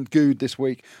have been good this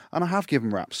week. And I have given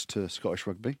raps to Scottish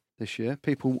rugby this year.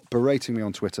 People berating me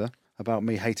on Twitter about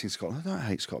me hating Scotland. I don't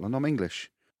hate Scotland. I'm English.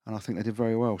 And I think they did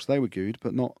very well. So they were good,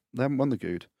 but they haven't won the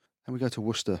good. And we go to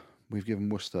Worcester. We've given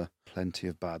Worcester plenty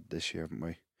of bad this year, haven't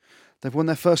we? They've won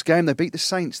their first game. They beat the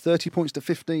Saints 30 points to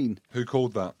 15. Who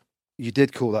called that? You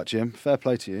did call that, Jim. Fair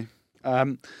play to you.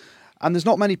 And there's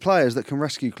not many players that can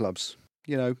rescue clubs.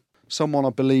 You know, someone I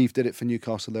believe did it for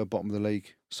Newcastle. They were bottom of the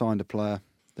league, signed a player.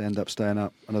 They end up staying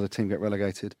up. Another team get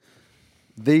relegated.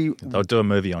 They'll do a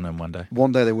movie on him one day.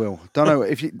 One day they will. Don't know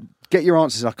if you get your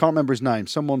answers. I can't remember his name.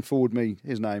 Someone forward me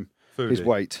his name, his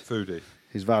weight, Foodie,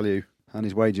 his value. and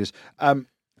his wages.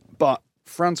 But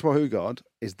Francois Hougaard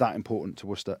is that important to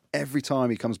Worcester. Every time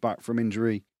he comes back from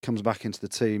injury, comes back into the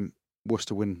team,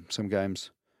 Worcester win some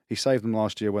games. He saved them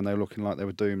last year when they were looking like they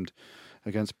were doomed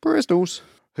against Bristol's.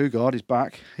 Hougaard is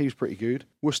back. He was pretty good.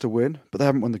 Worcester win, but they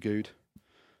haven't won the good.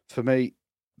 For me,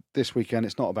 this weekend,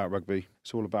 it's not about rugby.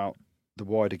 It's all about the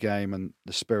wider game and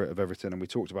the spirit of everything, and we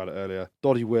talked about it earlier.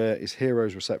 Doddy Weir, his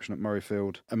hero's reception at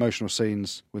Murrayfield, emotional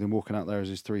scenes with him walking out there as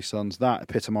his 3 sons, that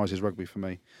epitomises rugby for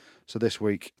me. So this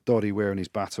week, Doddy Weir and his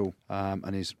battle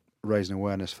and his raising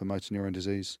awareness for motor neuron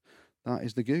disease, that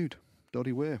is the good.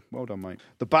 Doddy Weir, well done, mate.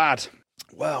 The bad,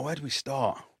 well, where do we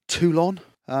start? Toulon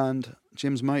and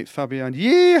Jim's mate, Fabien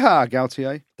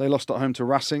Gaultier. They lost at home to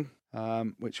Racing,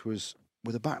 which was,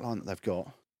 with the backline that they've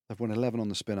got, they've won 11 on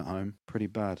the spin at home. Pretty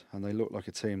bad. And they look like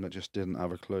a team that just didn't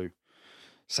have a clue.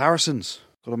 Saracens.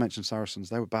 Got to mention Saracens.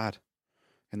 They were bad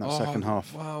in that second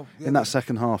half. Wow. Yeah, in that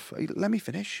second half. Let me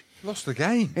finish. Lost the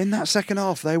game. In that second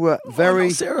half, they were very...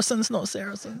 Not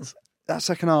Saracens. That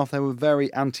second half, they were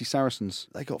very anti-Saracens.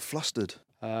 They got flustered.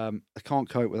 They can't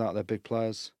cope without their big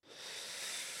players.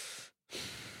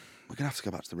 We're going to have to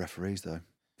go back to the referees, though,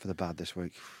 for the bad this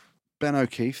week. Ben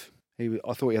O'Keefe.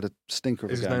 I thought he had a stinker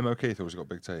of a game. Is his name O'Keefe or has he got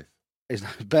big teeth? His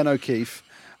name's Ben O'Keefe,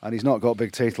 and he's not got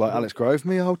big teeth like Alex Grove.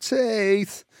 Me old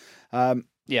teeth. Ben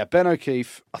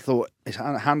O'Keefe, I thought his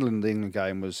handling the England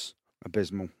game was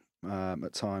abysmal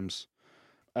at times.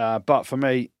 But for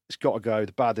me, it's got to go.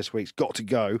 The bad this week's got to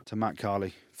go to Matt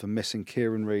Carley for missing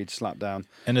Kieran Reid's slap down.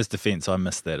 In his defence, I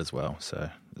missed that as well. So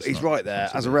he's right there.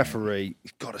 As a referee,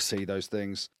 he's got to see those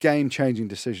things. Game-changing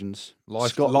decisions.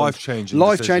 Life-changing decisions.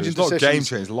 Not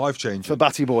game-changing, life-changing. For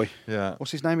Batty Boy. Yeah.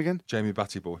 What's his name again? Jamie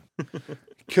Batty Boy.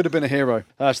 Could have been a hero.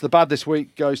 So the bad this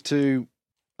week goes to...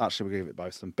 Actually, we'll give it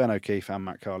both of them. Ben O'Keefe and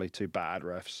Matt Carley, 2 bad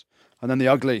refs. And then the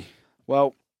ugly.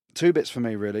 Well, 2 bits for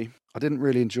me, really. I didn't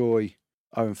really enjoy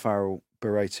Owen Farrell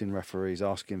berating referees,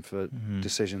 asking for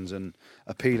decisions and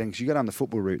appealing. Because you go down the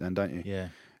football route then, don't you? Yeah.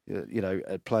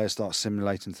 Players start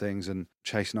simulating things and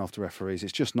chasing after referees.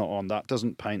 It's just not on. That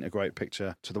doesn't paint a great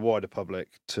picture to the wider public,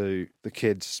 to the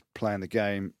kids playing the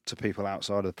game, to people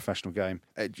outside of the professional game.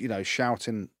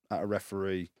 Shouting at a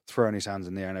referee, throwing his hands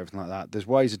in the air and everything like that. There's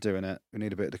ways of doing it. We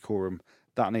need a bit of decorum.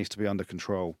 That needs to be under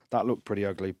control. That looked pretty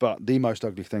ugly. But the most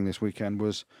ugly thing this weekend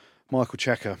was Michael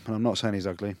Checker. And I'm not saying he's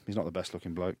ugly. He's not the best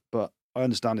looking bloke. But I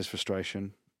understand his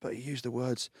frustration. But he used the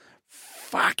words,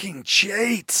 fucking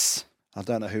cheats. I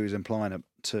don't know who he's implying it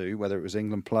to, whether it was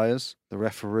England players, the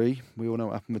referee. We all know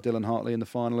what happened with Dylan Hartley in the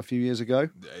final a few years ago.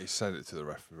 Yeah, he said it to the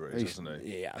referee, doesn't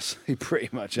he? Yes, he pretty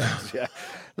much has, yeah.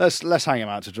 Let's hang him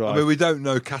out to dry. I mean, we don't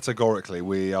know categorically.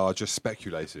 We are just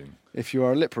speculating. If you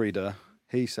are a lip reader,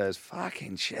 he says,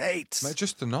 fucking cheats. Mate,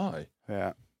 just deny.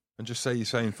 Yeah. And just say you're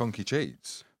saying funky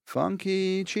cheats.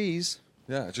 Funky cheese.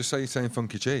 Yeah, just say you're saying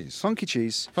funky cheese. Funky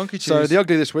cheese. Funky cheese. So the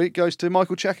ugly this week goes to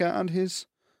Michael Checker and his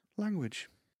language.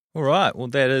 All right. Well,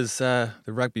 that is the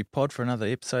Rugby Pod for another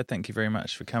episode. Thank you very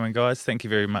much for coming, guys. Thank you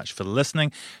very much for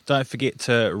listening. Don't forget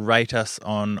to rate us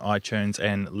on iTunes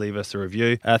and leave us a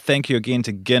review. Thank you again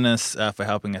to Guinness for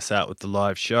helping us out with the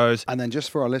live shows. And then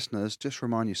just for our listeners, just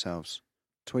remind yourselves,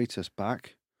 tweet us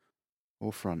back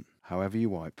or front, however you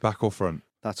wipe. Back or front?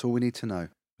 That's all we need to know.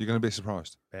 You're going to be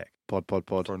surprised. Back. Pod.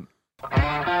 Front.